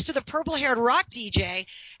standing next to the purple-haired rock DJ.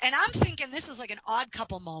 And I'm thinking this is like an Odd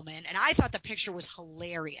Couple moment. And I thought the picture was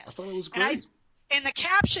hilarious. I thought it was great. And the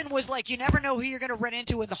caption was like, you never know who you're going to run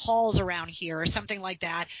into in the halls around here or something like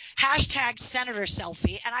that. # Senator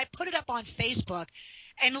Selfie. And I put it up on Facebook.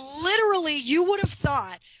 And literally, you would have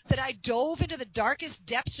thought that I dove into the darkest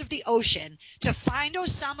depths of the ocean to find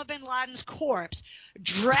Osama bin Laden's corpse,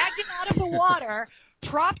 dragged him out of the water,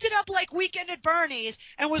 propped it up like Weekend at Bernie's,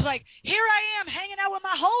 and was like, here I am hanging out with my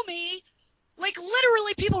homie. Like,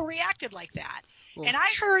 literally, people reacted like that. Well, and I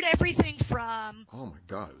heard everything from, oh, my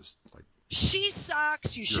God. It was like, she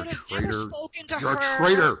sucks. You should have never spoken to her. You're a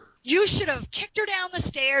traitor. You should have kicked her down the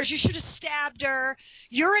stairs. You should have stabbed her.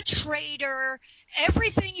 You're a traitor.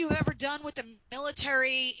 Everything you've ever done with the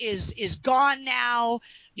military is gone now.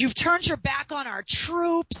 You've turned your back on our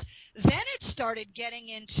troops. Then it started getting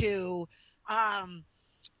into, I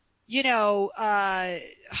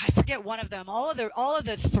forget one of them. All of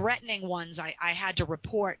the threatening ones I had to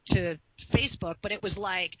report to Facebook, but it was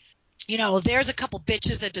like, there's a couple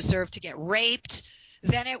bitches that deserve to get raped.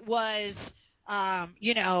 Then it was,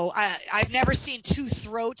 I've never seen 2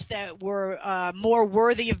 throats that were more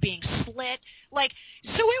worthy of being slit. Like,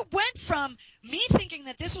 so it went from me thinking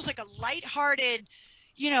that this was like a lighthearted,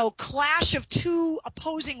 clash of 2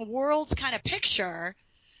 opposing worlds kind of picture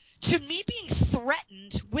to me being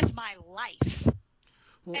threatened with my life.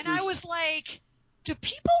 Well, and I was like, do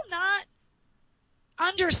people not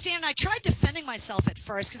understand? I tried defending myself at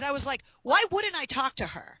first because I was like, why wouldn't I talk to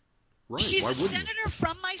her? right. She's Why a wouldn't you? senator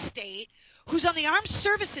from my state who's on the Armed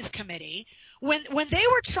Services Committee. When they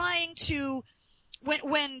were trying to,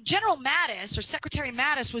 when General Mattis or Secretary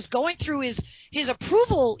Mattis was going through his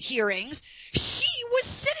approval hearings, she was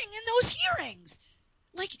sitting in those hearings.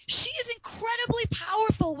 Like, she is incredibly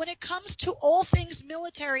powerful when it comes to all things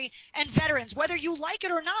military and veterans, whether you like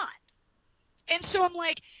it or not. And so I'm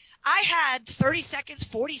like, I had 30 seconds,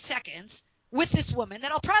 40 seconds with this woman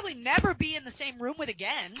that I'll probably never be in the same room with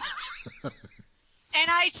again. And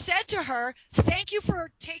I said to her, thank you for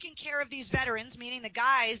taking care of these veterans, meaning the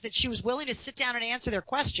guys that she was willing to sit down and answer their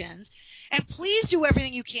questions. And please do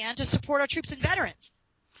everything you can to support our troops and veterans.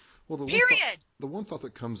 Well, Period. The one thought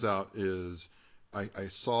that comes out is I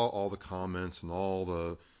saw all the comments and all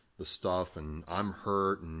the stuff, and I'm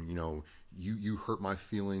hurt, and, you hurt my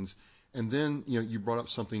feelings. And then, you brought up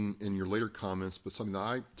something in your later comments, but something that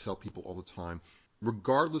I tell people all the time.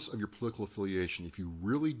 Regardless of your political affiliation, if you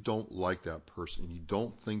really don't like that person and you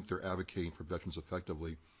don't think they're advocating for veterans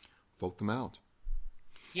effectively, vote them out.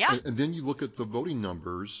 Yeah. And then you look at the voting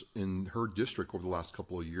numbers in her district over the last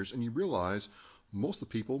couple of years, and you realize most of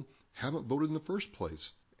the people haven't voted in the first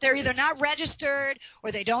place. They're either not registered,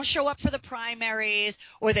 or they don't show up for the primaries,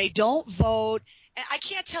 or they don't vote. And I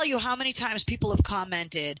can't tell you how many times people have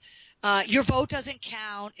commented, your vote doesn't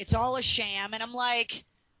count, it's all a sham. And I'm like,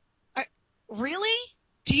 really?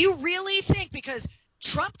 Do you really think because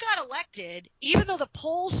Trump got elected, even though the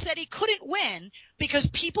polls said he couldn't win, because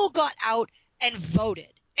people got out and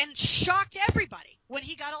voted and shocked everybody when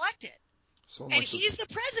he got elected? And he's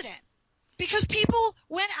the president because people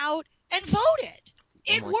went out and voted.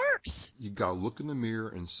 It works. You got to look in the mirror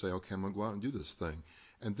and say, okay, I'm going to go out and do this thing.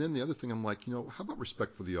 And then the other thing, I'm like, how about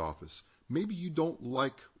respect for the office? Maybe you don't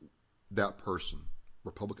like that person,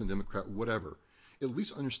 Republican, Democrat, whatever. At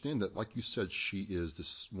least understand that, like you said, she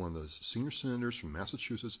is one of the senior senators from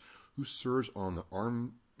Massachusetts who serves on the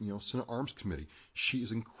Armed Senate Arms Committee. She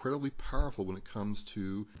is incredibly powerful when it comes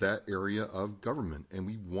to that area of government, and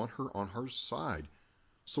we want her on her side.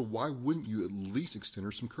 So why wouldn't you at least extend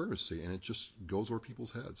her some courtesy? And it just goes over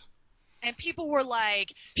people's heads. And people were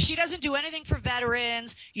like, she doesn't do anything for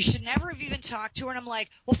veterans. You should never have even talked to her. And I'm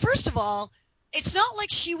like, well, first of all, it's not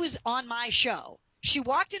like she was on my show. She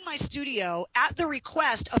walked in my studio at the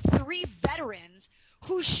request of 3 veterans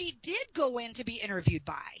who she did go in to be interviewed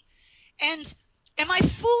by. And am I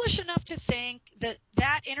foolish enough to think that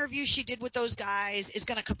that interview she did with those guys is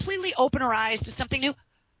going to completely open her eyes to something new?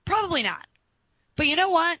 Probably not. But you know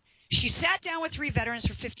what? She sat down with 3 veterans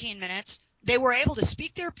for 15 minutes. They were able to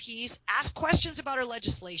speak their piece, ask questions about her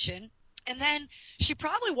legislation, and then she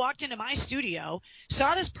probably walked into my studio,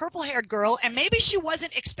 saw this purple-haired girl, and maybe she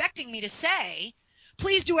wasn't expecting me to say,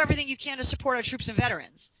 please do everything you can to support our troops and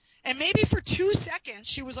veterans. And maybe for 2 seconds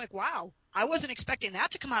she was like, wow, I wasn't expecting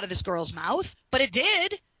that to come out of this girl's mouth, but it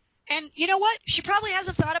did. And you know what? She probably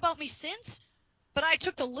hasn't thought about me since. But I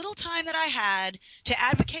took the little time that I had to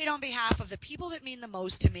advocate on behalf of the people that mean the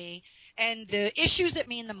most to me and the issues that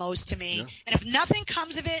mean the most to me. Yeah. And if nothing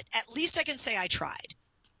comes of it, at least I can say I tried.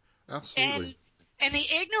 Absolutely. And the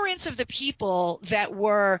ignorance of the people that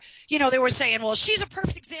were, they were saying, well, she's a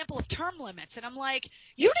perfect example of term limits. And I'm like,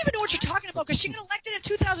 you don't even know what you're talking about because she got elected in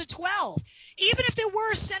 2012. Even if there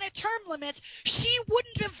were Senate term limits, she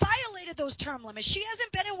wouldn't have violated those term limits. She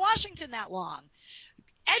hasn't been in Washington that long.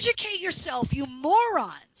 Educate yourself, you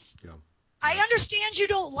morons. Yeah. I understand you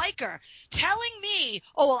don't like her. Telling me,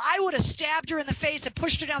 oh, well, I would have stabbed her in the face and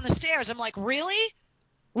pushed her down the stairs. I'm like, really?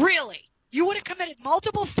 Really? You would have committed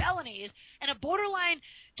multiple felonies and a borderline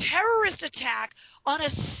terrorist attack on a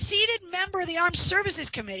seated member of the Armed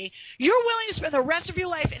Services Committee. You're willing to spend the rest of your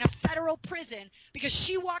life in a federal prison because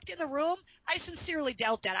she walked in the room? I sincerely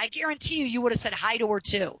doubt that. I guarantee you would have said hi to her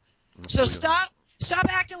too. So Stop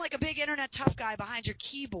acting like a big internet tough guy behind your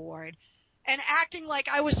keyboard and acting like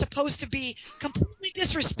I was supposed to be completely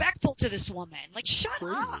disrespectful to this woman. Like, shut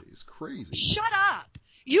up. It's crazy. Shut up.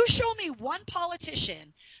 You show me one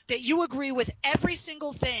politician that you agree with every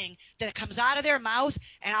single thing that comes out of their mouth,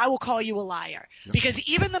 and I will call you a liar. Yep. Because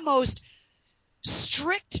even the most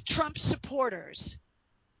strict Trump supporters,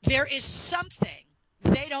 there is something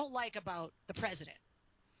they don't like about the president.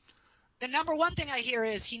 The number one thing I hear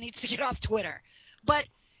is he needs to get off Twitter. But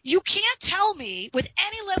you can't tell me with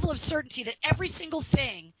any level of certainty that every single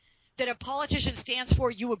thing that a politician stands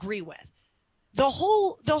for you agree with. The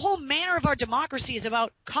whole manner of our democracy is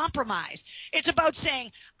about compromise. It's about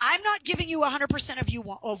saying, I'm not giving you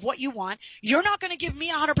 100% of what you want. You're not going to give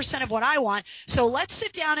me 100% of what I want. So let's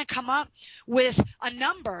sit down and come up with a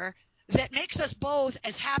number that makes us both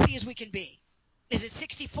as happy as we can be. Is it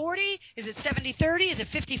 60-40? Is it 70-30? Is it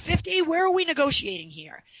 50-50? Where are we negotiating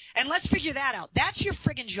here? And let's figure that out. That's your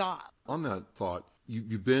friggin' job. On that thought,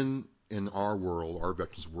 you've been in our world, our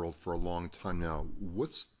veterans world, for a long time now.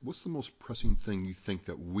 What's the most pressing thing you think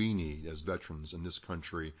that we need as veterans in this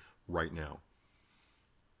country right now?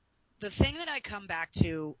 The thing that I come back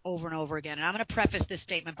to over and over again, and I'm going to preface this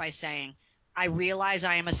statement by saying, I realize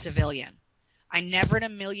I am a civilian. I never in a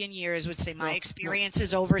million years would say my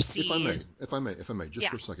experiences overseas. If I may, just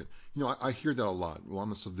for a second. I hear that a lot. Well,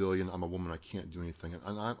 I'm a civilian. I'm a woman. I can't do anything. And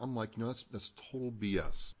I'm like, that's total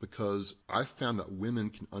BS. Because I found that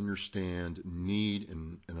women can understand need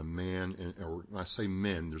in a man, or when I say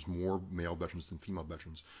men, there's more male veterans than female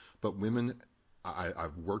veterans. But women,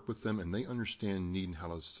 I've worked with them, and they understand need and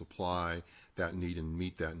how to supply that need and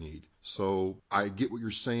meet that need. So I get what you're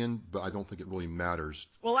saying, but I don't think it really matters.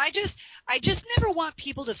 Well, I just never want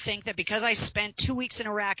people to think that because I spent 2 weeks in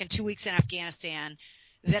Iraq and 2 weeks in Afghanistan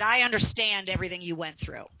that I understand everything you went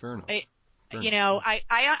through. Fair enough.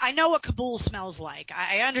 I know what Kabul smells like.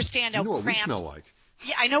 I understand how what cramped. we smell like.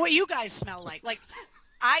 Yeah, I know what you guys smell like. Like,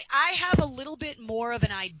 I have a little bit more of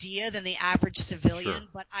an idea than the average civilian, Sure.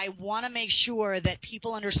 but I want to make sure that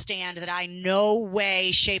people understand that I no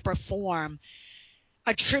way, shape, or form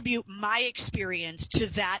attribute my experience to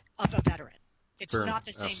that of a veteran. It's Fair not enough.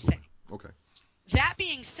 the same Absolutely. thing. Okay. That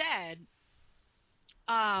being said,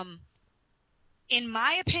 in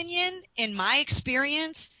my opinion, in my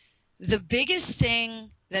experience, the biggest thing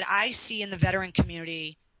that I see in the veteran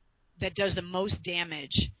community that does the most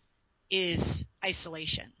damage is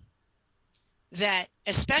isolation. That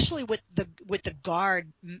especially with the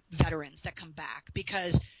Guard veterans that come back,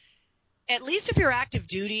 because at least if you're active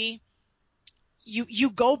duty, you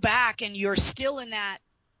go back and you're still in that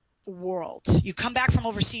world. You come back from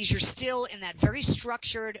overseas, you're still in that very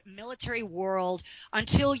structured military world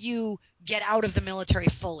until you get out of the military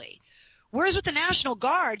fully. Whereas with the National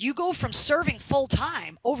Guard, you go from serving full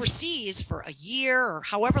time overseas for a year or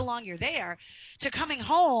however long you're there to coming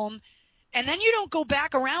home, and then you don't go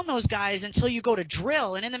back around those guys until you go to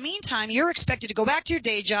drill. And in the meantime, you're expected to go back to your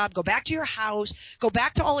day job, go back to your house, go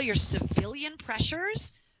back to all of your civilian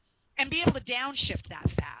pressures, and be able to downshift that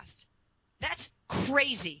fast. That's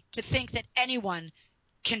crazy to think that anyone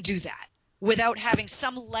can do that without having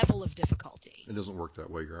some level of difficulty. It doesn't work that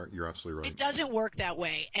way. You're absolutely right. It doesn't work that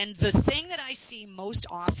way. And the thing that I see most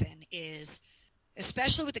often is,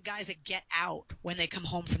 especially with the guys that get out when they come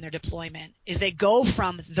home from their deployment, is they go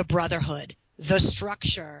from the brotherhood, the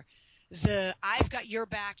structure, the I've got your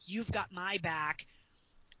back, you've got my back,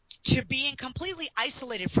 to being completely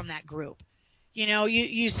isolated from that group. You know,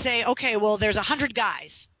 you say, okay, well, there's 100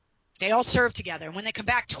 guys. They all serve together. And when they come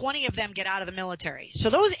back, 20 of them get out of the military. So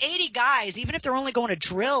those 80 guys, even if they're only going to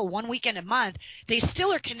drill one weekend a month, they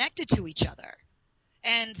still are connected to each other.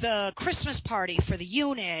 And the Christmas party for the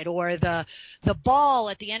unit or the ball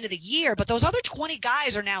at the end of the year. But those other 20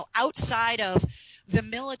 guys are now outside of the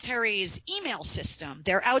military's email system.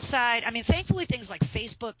 They're outside. I mean, thankfully, things like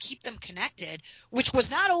Facebook keep them connected, which was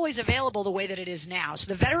not always available the way that it is now.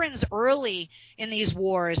 So the veterans early in these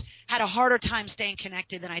wars had a harder time staying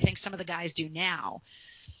connected than I think some of the guys do now.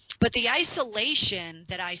 But the isolation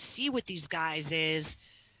that I see with these guys is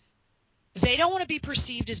they don't want to be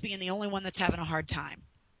perceived as being the only one that's having a hard time.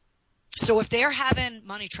 So if they're having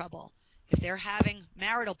money trouble, if they're having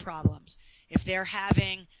marital problems, if they're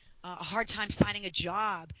having a hard time finding a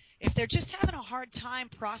job, if they're just having a hard time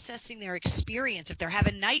processing their experience, if they're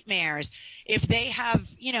having nightmares, if they have,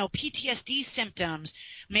 PTSD symptoms,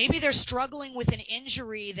 maybe they're struggling with an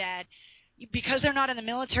injury that because they're not in the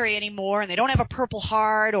military anymore and they don't have a Purple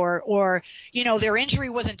Heart or their injury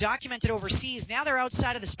wasn't documented overseas, now they're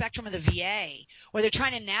outside of the spectrum of the VA, or they're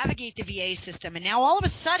trying to navigate the VA system, and now all of a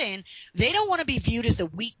sudden they don't want to be viewed as the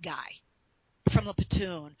weak guy from the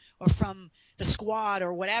platoon or from the squad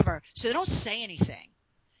or whatever, so they don't say anything.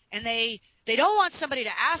 And they don't want somebody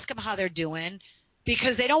to ask them how they're doing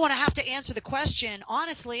because they don't want to have to answer the question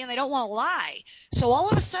honestly, and they don't want to lie. So all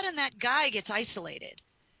of a sudden that guy gets isolated.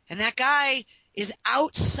 And that guy is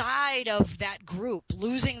outside of that group,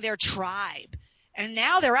 losing their tribe. And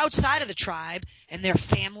now they're outside of the tribe, and their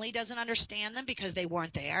family doesn't understand them because they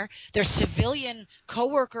weren't there. Their civilian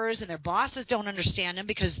coworkers and their bosses don't understand them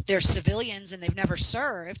because they're civilians and they've never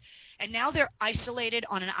served. And now they're isolated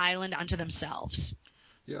on an island unto themselves.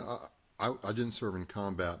 Yeah, I didn't serve in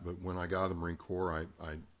combat, but when I got out of the Marine Corps, I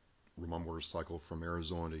rode my motorcycle from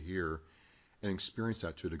Arizona to here and experienced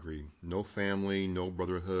that to a degree. No family, no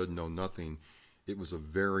brotherhood, no nothing. It was a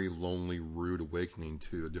very lonely, rude awakening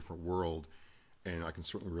to a different world, and I can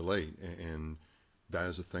certainly relate. And that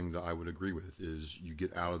is a thing that I would agree with, is you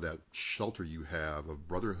get out of that shelter you have of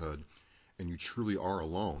brotherhood, and you truly are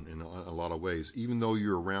alone in a lot of ways. Even though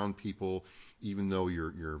you're around people, even though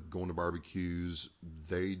you're going to barbecues,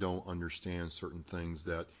 they don't understand certain things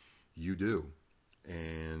that you do.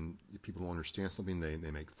 And if people don't understand something, they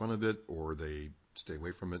make fun of it or they stay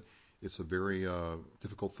away from it. It's a very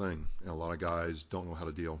difficult thing, and a lot of guys don't know how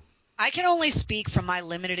to deal. I can only speak from my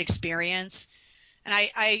limited experience, and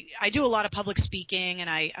I do a lot of public speaking, and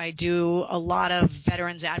I do a lot of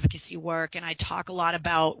veterans advocacy work, and I talk a lot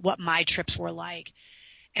about what my trips were like.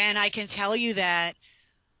 And I can tell you that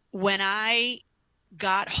when I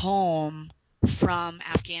got home from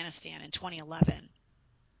Afghanistan in 2011,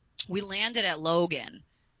 we landed at Logan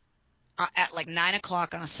at like 9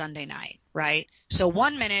 o'clock on a Sunday night, right? So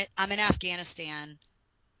 1 minute I'm in Afghanistan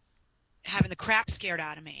having the crap scared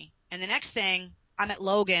out of me, and the next thing I'm at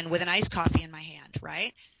Logan with an iced coffee in my hand,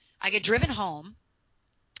 right? I get driven home,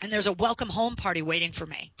 and there's a welcome home party waiting for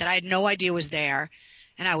me that I had no idea was there,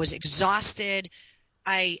 and I was exhausted.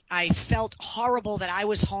 I felt horrible that I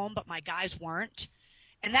was home, but my guys weren't.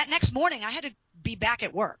 And that next morning, I had to be back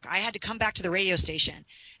at work. I had to come back to the radio station.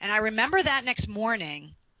 And I remember that next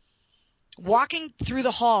morning walking through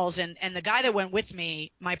the halls, and the guy that went with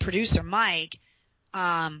me, my producer, Mike,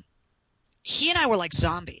 he and I were like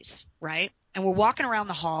zombies, right? And we're walking around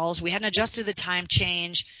the halls. We hadn't adjusted the time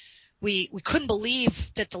change. We couldn't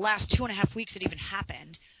believe that the last 2.5 weeks had even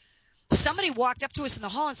happened. Somebody walked up to us in the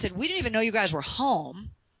hall and said, "We didn't even know you guys were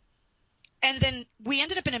home." And then we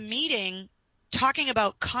ended up in a meeting talking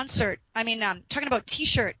about talking about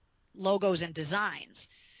T-shirt logos and designs.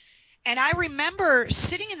 And I remember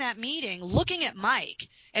sitting in that meeting looking at Mike,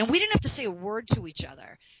 and we didn't have to say a word to each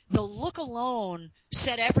other. The look alone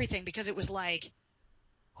said everything, because it was like,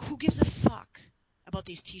 who gives a fuck about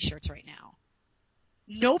these T-shirts right now?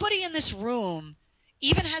 Nobody in this room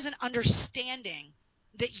even has an understanding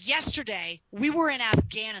that yesterday we were in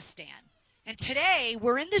Afghanistan. And today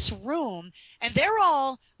we're in this room and they're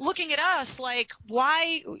all looking at us like,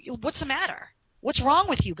 what's the matter? What's wrong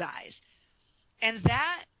with you guys? And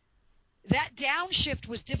that downshift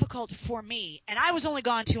was difficult for me. And I was only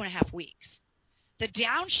gone 2.5 weeks. The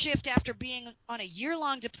downshift after being on a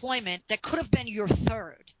year-long deployment that could have been your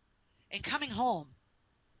third and coming home.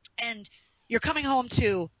 And you're coming home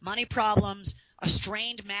to money problems, a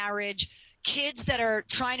strained marriage, kids that are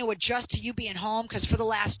trying to adjust to you being home because for the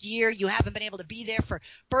last year you haven't been able to be there for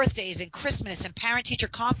birthdays and Christmas and parent-teacher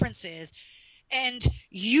conferences. And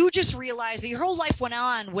you just realize that your whole life went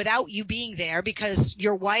on without you being there because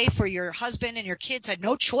your wife or your husband and your kids had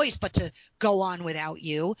no choice but to go on without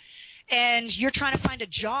you. And you're trying to find a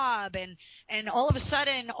job and all of a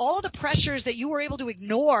sudden all of the pressures that you were able to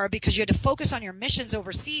ignore because you had to focus on your missions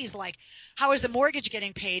overseas, like how is the mortgage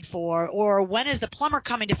getting paid for or when is the plumber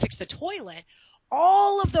coming to fix the toilet,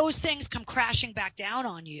 all of those things come crashing back down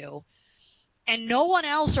on you. And no one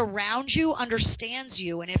else around you understands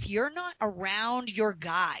you. And if you're not around your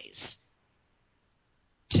guys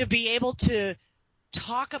to be able to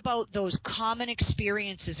talk about those common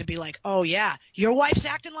experiences and be like, oh, yeah, your wife's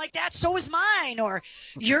acting like that, so is mine. Or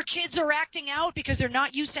your kids are acting out because they're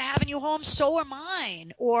not used to having you home, so are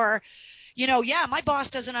mine. Or, yeah, my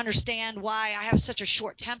boss doesn't understand why I have such a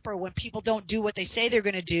short temper when people don't do what they say they're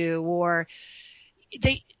going to do. Or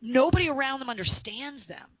nobody around them understands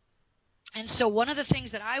them. And so one of the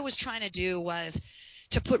things that I was trying to do was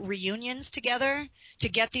to put reunions together, to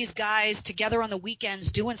get these guys together on the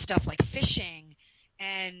weekends doing stuff like fishing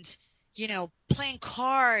and, playing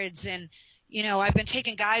cards. And, I've been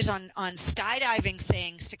taking guys on skydiving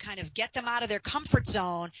things to kind of get them out of their comfort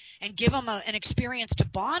zone and give them an experience to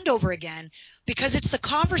bond over again, because it's the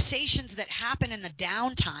conversations that happen in the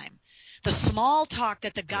downtime, the small talk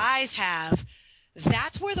that the guys have.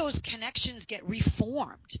 That's where those connections get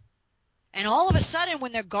reformed. And all of a sudden,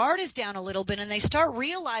 when their guard is down a little bit and they start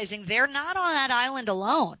realizing they're not on that island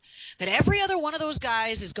alone, that every other one of those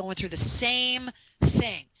guys is going through the same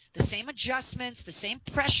thing, the same adjustments, the same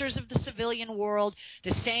pressures of the civilian world,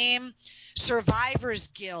 the same survivor's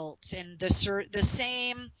guilt, and the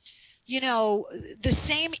same, the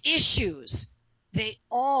same issues. They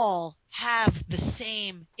all have the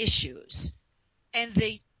same issues. And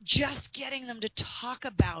just getting them to talk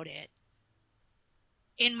about it,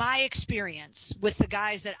 in my experience with the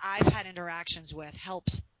guys that I've had interactions with,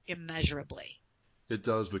 helps immeasurably. It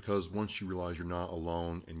does, because once you realize you're not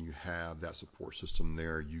alone and you have that support system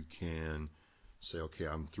there, you can say, okay,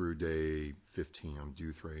 I'm through day 15. I'm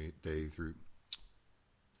due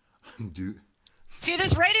See,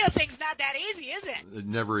 this radio thing's not that easy, is it? It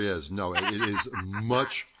never is. No, it is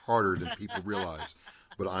much harder than people realize.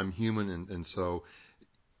 But I'm human, and so,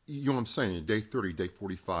 you know what I'm saying, day 30, day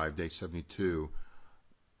 45, day 72,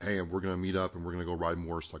 hey, we're going to meet up and we're going to go ride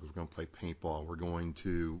motorcycles. We're going to play paintball. We're going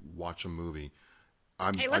to watch a movie.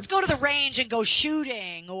 Hey, let's go to the range and go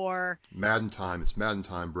shooting, or Madden time. It's Madden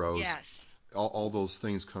time, bros. Yes. All those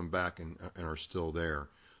things come back and are still there.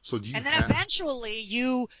 So do you? And then eventually,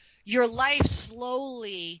 your life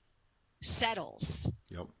slowly settles.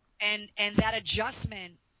 Yep. And that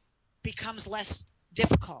adjustment becomes less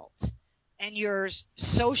difficult. And your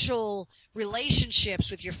social relationships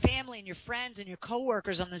with your family and your friends and your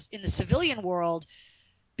coworkers in the civilian world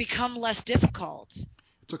become less difficult.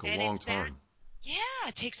 It took a long time. Yeah,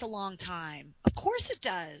 it takes a long time. Of course it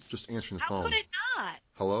does. Just answering the phone. How could it not?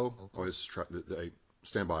 Hello? Oh, it's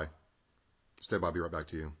stand by. Stay by. I'll be right back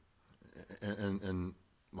to you. And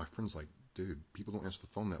my friend's like, dude, people don't answer the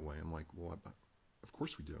phone that way. I'm like, well, of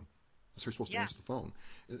course we do. That's how you're supposed to answer the phone.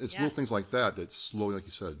 It's little things like that slowly, like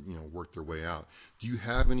you said, work their way out. Do you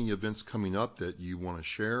have any events coming up that you want to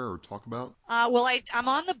share or talk about? Well, I'm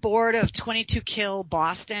on the board of 22 Kill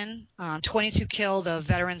Boston. 22 Kill, the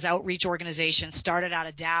Veterans Outreach Organization, started out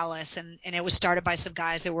of Dallas, and it was started by some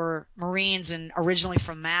guys that were Marines and originally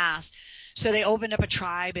from Mass. So they opened up a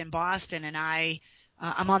tribe in Boston, and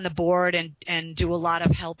I'm on the board and do a lot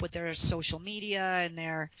of help with their social media and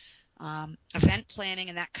their event planning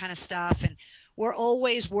and that kind of stuff. And we're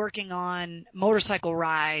always working on motorcycle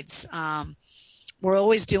rides. We're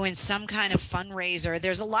always doing some kind of fundraiser.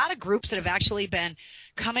 There's a lot of groups that have actually been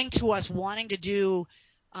coming to us wanting to do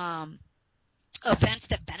events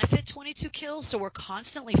that benefit 22 Kills. So we're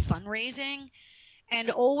constantly fundraising and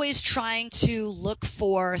always trying to look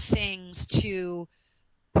for things to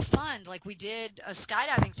fund. Like we did a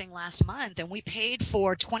skydiving thing last month, and we paid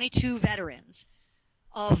for 22 veterans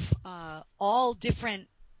of all different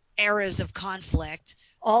eras of conflict,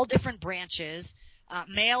 all different branches,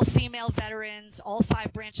 male, female veterans, all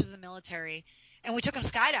 5 branches of the military, and we took them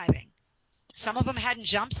skydiving. Some of them hadn't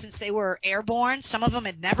jumped since they were airborne. Some of them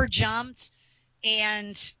had never jumped.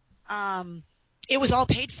 And it was all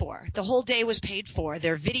paid for. The whole day was paid for.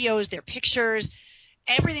 Their videos, their pictures,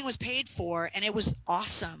 everything was paid for, and it was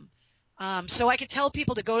awesome. So I could tell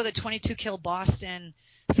people to go to the 22 Kill Boston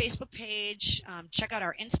Facebook page, check out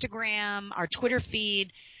our Instagram, our Twitter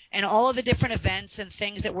feed, and all of the different events and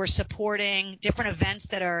things that we're supporting, different events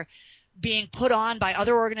that are being put on by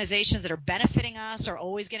other organizations that are benefiting us are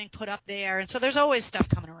always getting put up there. And so there's always stuff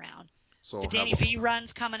coming around. So the Danny V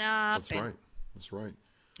run's coming up. That's right.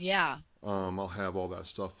 Yeah. I'll have all that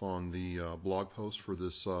stuff on the blog post for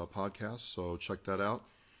this podcast, so check that out.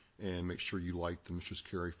 And make sure you like the Mistress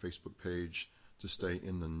Carrie Facebook page to stay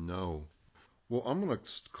in the know. Well, I'm going to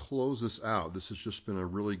close this out. This has just been a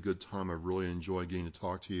really good time. I really enjoyed getting to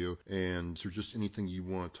talk to you. And is there just anything you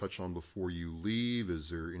want to touch on before you leave? Is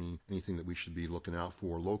there anything that we should be looking out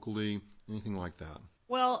for locally? Anything like that?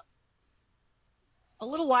 Well, a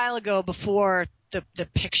little while ago, before the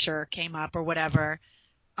picture came up or whatever,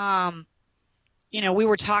 we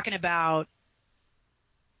were talking about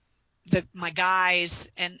my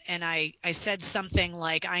guys, and I said something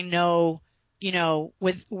like, I know,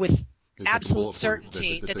 with absolute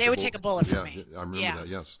certainty that they would take a bullet for me. I remember that,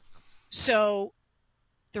 yes. So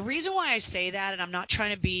the reason why I say that, and I'm not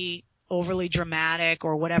trying to be overly dramatic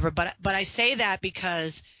or whatever, but I say that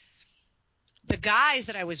because the guys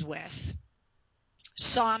that I was with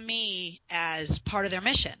saw me as part of their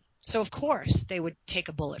mission. So of course they would take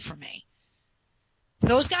a bullet for me.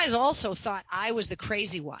 Those guys also thought I was the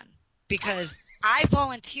crazy one because I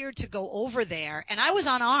volunteered to go over there and I was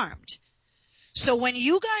unarmed. So when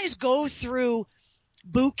you guys go through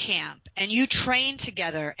boot camp and you train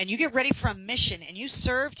together and you get ready for a mission and you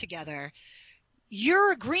serve together,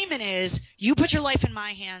 your agreement is you put your life in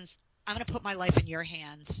my hands, I'm going to put my life in your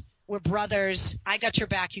hands. We're brothers. I got your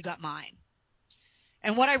back, you got mine.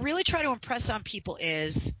 And what I really try to impress on people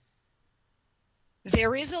is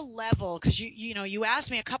there is a level, because you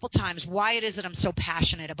asked me a couple times why it is that I'm so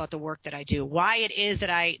passionate about the work that I do, why it is that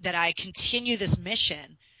I continue this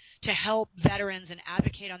mission to help veterans and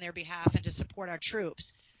advocate on their behalf and to support our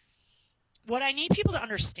troops. What I need people to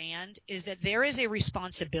understand is that there is a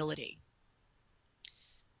responsibility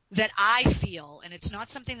that I feel, and it's not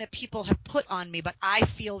something that people have put on me, but I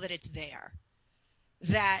feel that it's there,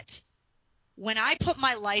 that when I put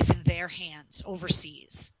my life in their hands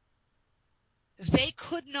overseas, they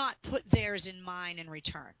could not put theirs in mine in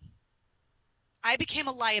return. I became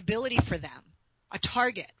a liability for them, a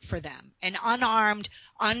target for them, an unarmed,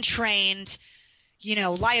 untrained,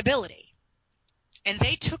 liability. And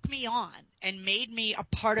they took me on and made me a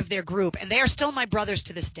part of their group. And they are still my brothers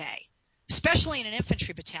to this day, especially in an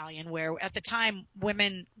infantry battalion where at the time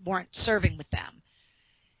women weren't serving with them.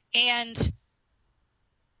 And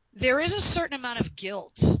there is a certain amount of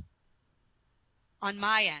guilt on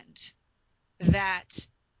my end that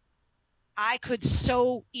I could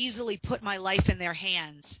so easily put my life in their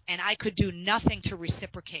hands and I could do nothing to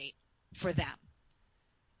reciprocate for them.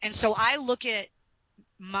 And so I look at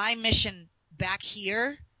my mission back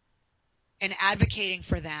here and advocating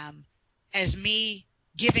for them as me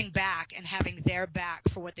giving back and having their back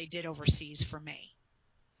for what they did overseas for me.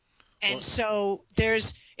 And so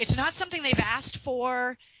it's not something they've asked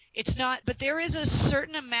for. But there is a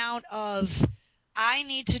certain amount of, I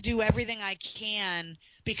need to do everything I can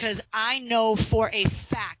because I know for a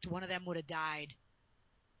fact one of them would have died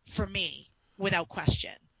for me without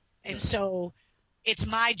question. And so it's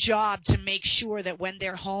my job to make sure that when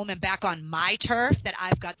they're home and back on my turf, that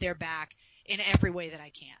I've got their back in every way that I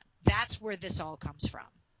can. That's where this all comes from.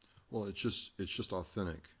 Well, it's just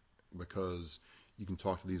authentic, because you can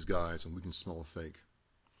talk to these guys and we can smell a fake.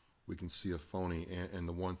 We can see a phony. And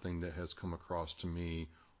the one thing that has come across to me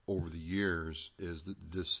over the years is that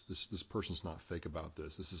this person's not fake about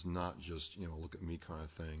this. This is not just, look at me kind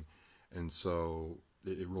of thing. And so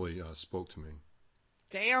it really spoke to me.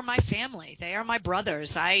 They are my family. They are my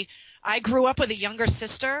brothers. I grew up with a younger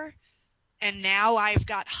sister, and now I've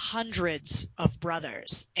got hundreds of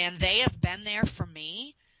brothers, and they have been there for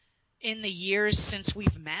me in the years since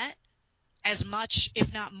we've met as much,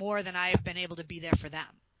 if not more, than I have been able to be there for them.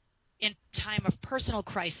 In time of personal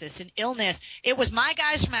crisis and illness, it was my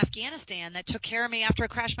guys from Afghanistan that took care of me after I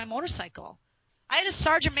crashed my motorcycle. I had a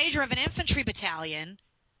sergeant major of an infantry battalion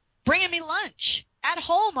bringing me lunch at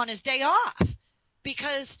home on his day off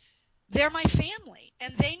because they're my family,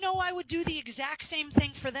 and they know I would do the exact same thing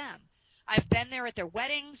for them. I've been there at their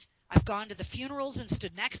weddings. I've gone to the funerals and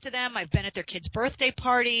stood next to them. I've been at their kids' birthday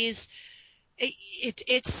parties.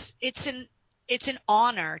 It's an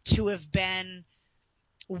honor to have been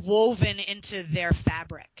woven into their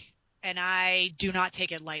fabric. and I do not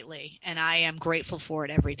take it lightly, and I am grateful for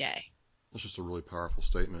it every day. That's just a really powerful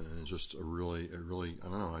statement, and it's just a really, I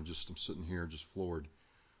don't know, I'm sitting here just floored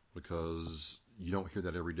because you don't hear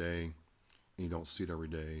that every day, and you don't see it every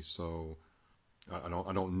day. So I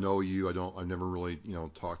don't know you, I've never really,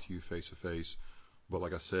 talked to you face to face, but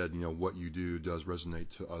like I said, what you do does resonate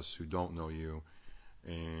to us who don't know you,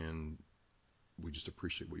 and we just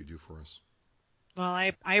appreciate what you do for us. Well,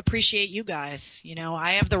 I appreciate you guys.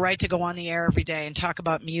 I have the right to go on the air every day and talk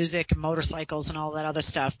about music and motorcycles and all that other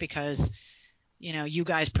stuff because, you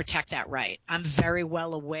guys protect that right. I'm very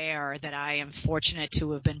well aware that I am fortunate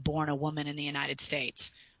to have been born a woman in the United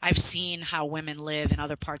States. I've seen how women live in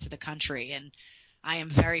other parts of the country, and I am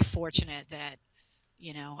very fortunate that,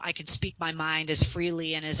 I can speak my mind as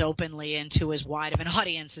freely and as openly into as wide of an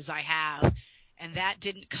audience as I have. And that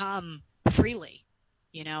didn't come freely.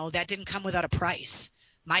 That didn't come without a price.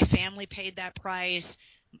 My family paid that price.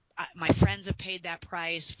 My friends have paid that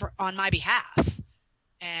price on my behalf.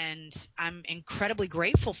 And I'm incredibly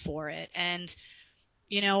grateful for it. And,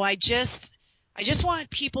 I just want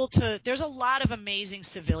people there's a lot of amazing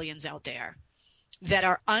civilians out there that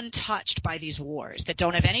are untouched by these wars, that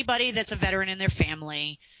don't have anybody that's a veteran in their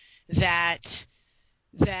family, that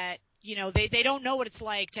they don't know what it's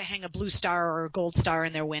like to hang a blue star or a gold star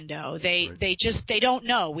in their window. They don't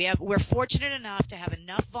know. We're fortunate enough to have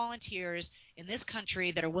enough volunteers in this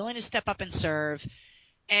country that are willing to step up and serve.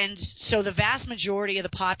 And so the vast majority of the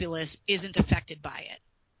populace isn't affected by it.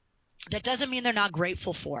 That doesn't mean they're not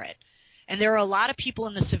grateful for it. And there are a lot of people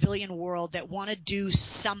in the civilian world that want to do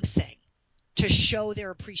something to show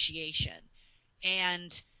their appreciation.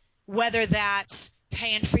 And whether that's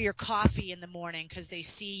paying for your coffee in the morning because they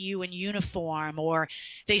see you in uniform, or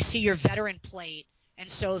they see your veteran plate, and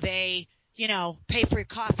so they, pay for your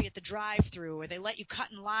coffee at the drive-thru, or they let you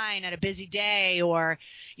cut in line at a busy day, or,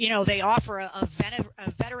 they offer a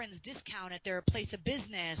veteran's discount at their place of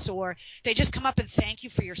business, or they just come up and thank you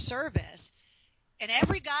for your service. And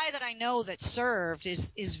every guy that I know that served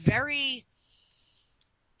is very...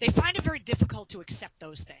 They find it very difficult to accept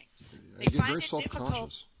those things. They get find very it difficult.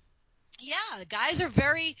 self-conscious. Yeah, guys are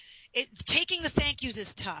taking the thank yous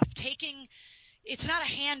is tough. It's not a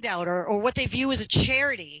handout or what they view as a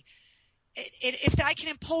charity. If I can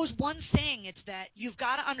impose one thing, it's that you've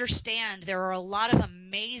got to understand there are a lot of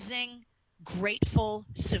amazing, grateful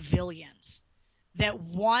civilians that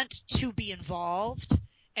want to be involved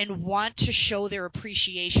and want to show their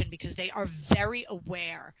appreciation because they are very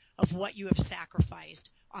aware of what you have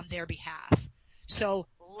sacrificed on their behalf. So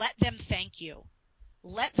let them thank you.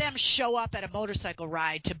 Let them show up at a motorcycle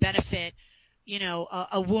ride to benefit,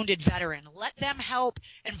 a wounded veteran. Let them help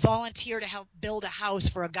and volunteer to help build a house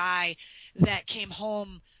for a guy that came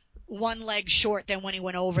home one leg short than when he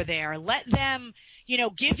went over there. Let them,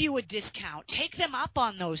 give you a discount. Take them up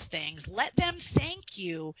on those things. Let them thank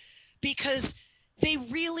you because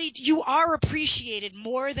you are appreciated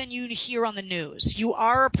more than you hear on the news. You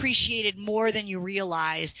are appreciated more than you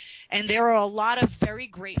realize. And there are a lot of very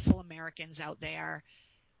grateful Americans out there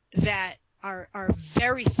that are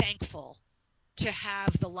very thankful to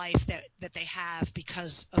have the life that they have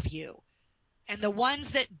because of you. And the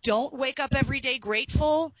ones that don't wake up every day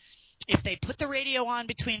grateful, if they put the radio on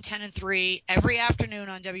between 10 and 3 every afternoon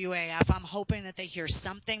on WAF, I'm hoping that they hear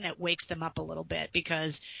something that wakes them up a little bit,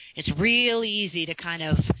 because it's real easy to kind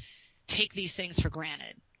of take these things for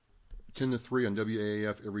granted. 10 to 3 on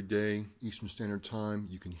WAF every day, Eastern Standard Time.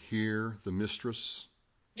 You can hear the Mistress.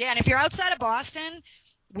 Yeah, and if you're outside of Boston,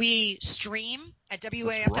 we stream at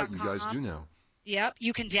WAF.com. That's right, you guys do now. Yep,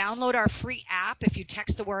 you can download our free app. If you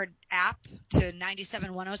text the word app to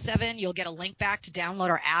 97107, you'll get a link back to download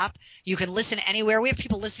our app. You can listen anywhere. We have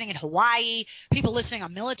people listening in Hawaii, people listening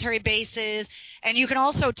on military bases, and you can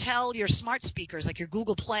also tell your smart speakers like your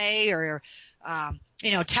Google Play or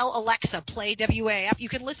tell Alexa, play WAF. You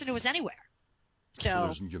can listen to us anywhere.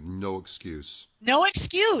 So you have no excuse. No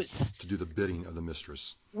excuse to do the bidding of the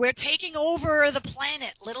Mistress. We're taking over the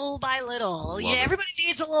planet little by little. Love yeah, it. Everybody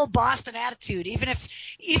needs a little Boston attitude, even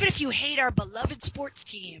if you hate our beloved sports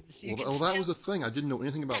teams. Well, that was the thing. I didn't know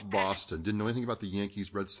anything about Boston. Didn't know anything about the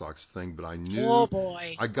Yankees Red Sox thing, but I knew. Oh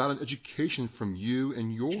boy! I got an education from you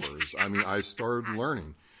and yours. I mean, I started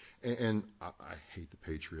learning. And I hate the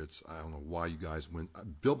Patriots. I don't know why you guys win.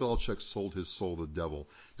 Bill Belichick sold his soul to the devil.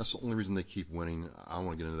 That's the only reason they keep winning. I don't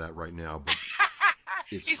want to get into that right now, but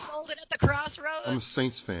he sold it at the crossroads. I'm a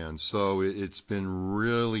Saints fan, so it's been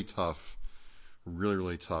really tough, really,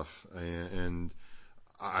 really tough. And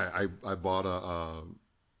I bought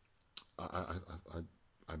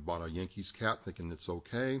I bought a Yankees cap thinking it's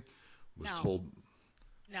okay. Was told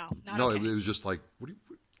no, okay. It was just like, what do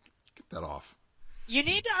you? Get that off. You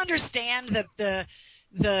need to understand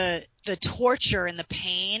the torture and the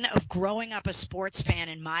pain of growing up a sports fan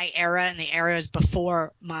in my era and the eras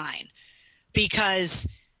before mine, because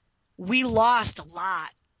we lost a lot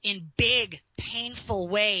in big, painful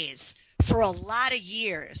ways for a lot of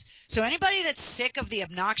years. So anybody that's sick of the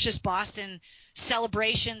obnoxious Boston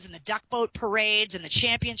celebrations and the duck boat parades and the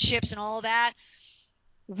championships and all that,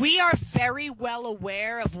 we are very well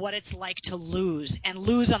aware of what it's like to lose, and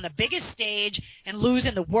lose on the biggest stage and lose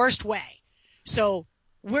in the worst way. So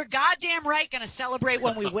we're goddamn right going to celebrate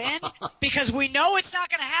when we win, because we know it's not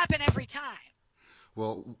going to happen every time.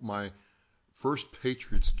 Well, my first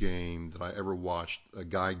Patriots game that I ever watched, a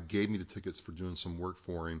guy gave me the tickets for doing some work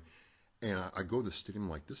for him, and I go to the stadium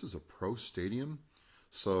like, this is a pro stadium?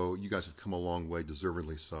 So you guys have come a long way,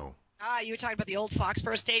 deservedly so. You were talking about the old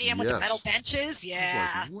Foxborough Stadium with Yes. the metal benches?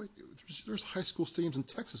 Yeah. I was like, what? There's high school stadiums in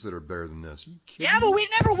Texas that are better than this. Are you kidding Yeah, me? but we've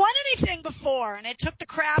never won anything before, and it took the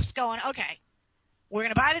Crafts going, okay, we're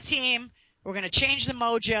going to buy the team, we're going to change the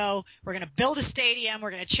mojo, we're going to build a stadium, we're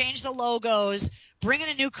going to change the logos, bring in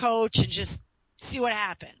a new coach, and just see what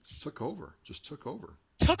happens. Just took over.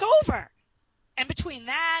 Took over. And between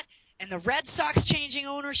that and the Red Sox changing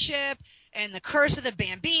ownership and the curse of the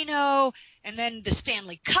Bambino and then the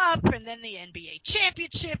Stanley Cup and then the NBA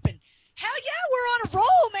championship, and hell yeah, we're on a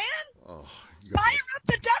roll, man. Oh, Fire up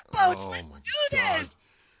the duck boats. Oh, Let's my do God.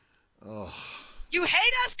 this. Oh. You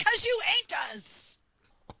hate us because you ain't us.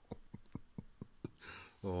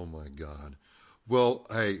 Oh, my God. Well,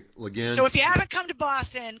 hey, again. So if you haven't come to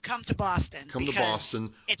Boston, come to Boston. Come to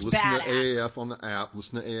Boston. It's listen badass. to AAF on the app.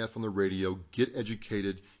 Listen to AAF on the radio. Get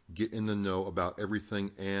educated. Get in the know about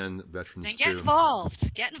everything and veterans And too. get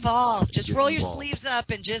involved. Get involved. Just Get roll involved. your sleeves up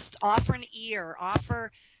and just offer an ear.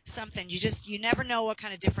 Offer something. You never know what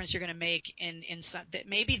kind of difference you're going to make in some.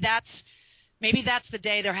 Maybe that's the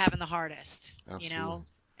day they're having the hardest. Absolutely. You know.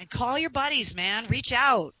 And call your buddies, man. Reach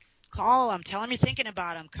out. Call them. Tell them you're thinking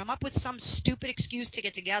about them. Come up with some stupid excuse to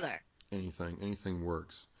get together. Anything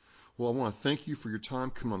works. Well, I want to thank you for your time.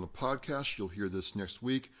 Come on the podcast. You'll hear this next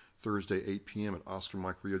week, Thursday, 8 p.m. at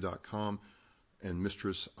OscarMikeRadio.com. And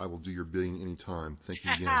Mistress, I will do your bidding anytime. Thank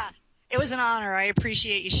you again. It was an honor. I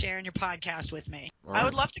appreciate you sharing your podcast with me. All right. I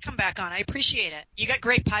would love to come back on. I appreciate it. You got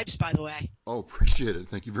great pipes, by the way. Oh, appreciate it.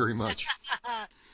 Thank you very much.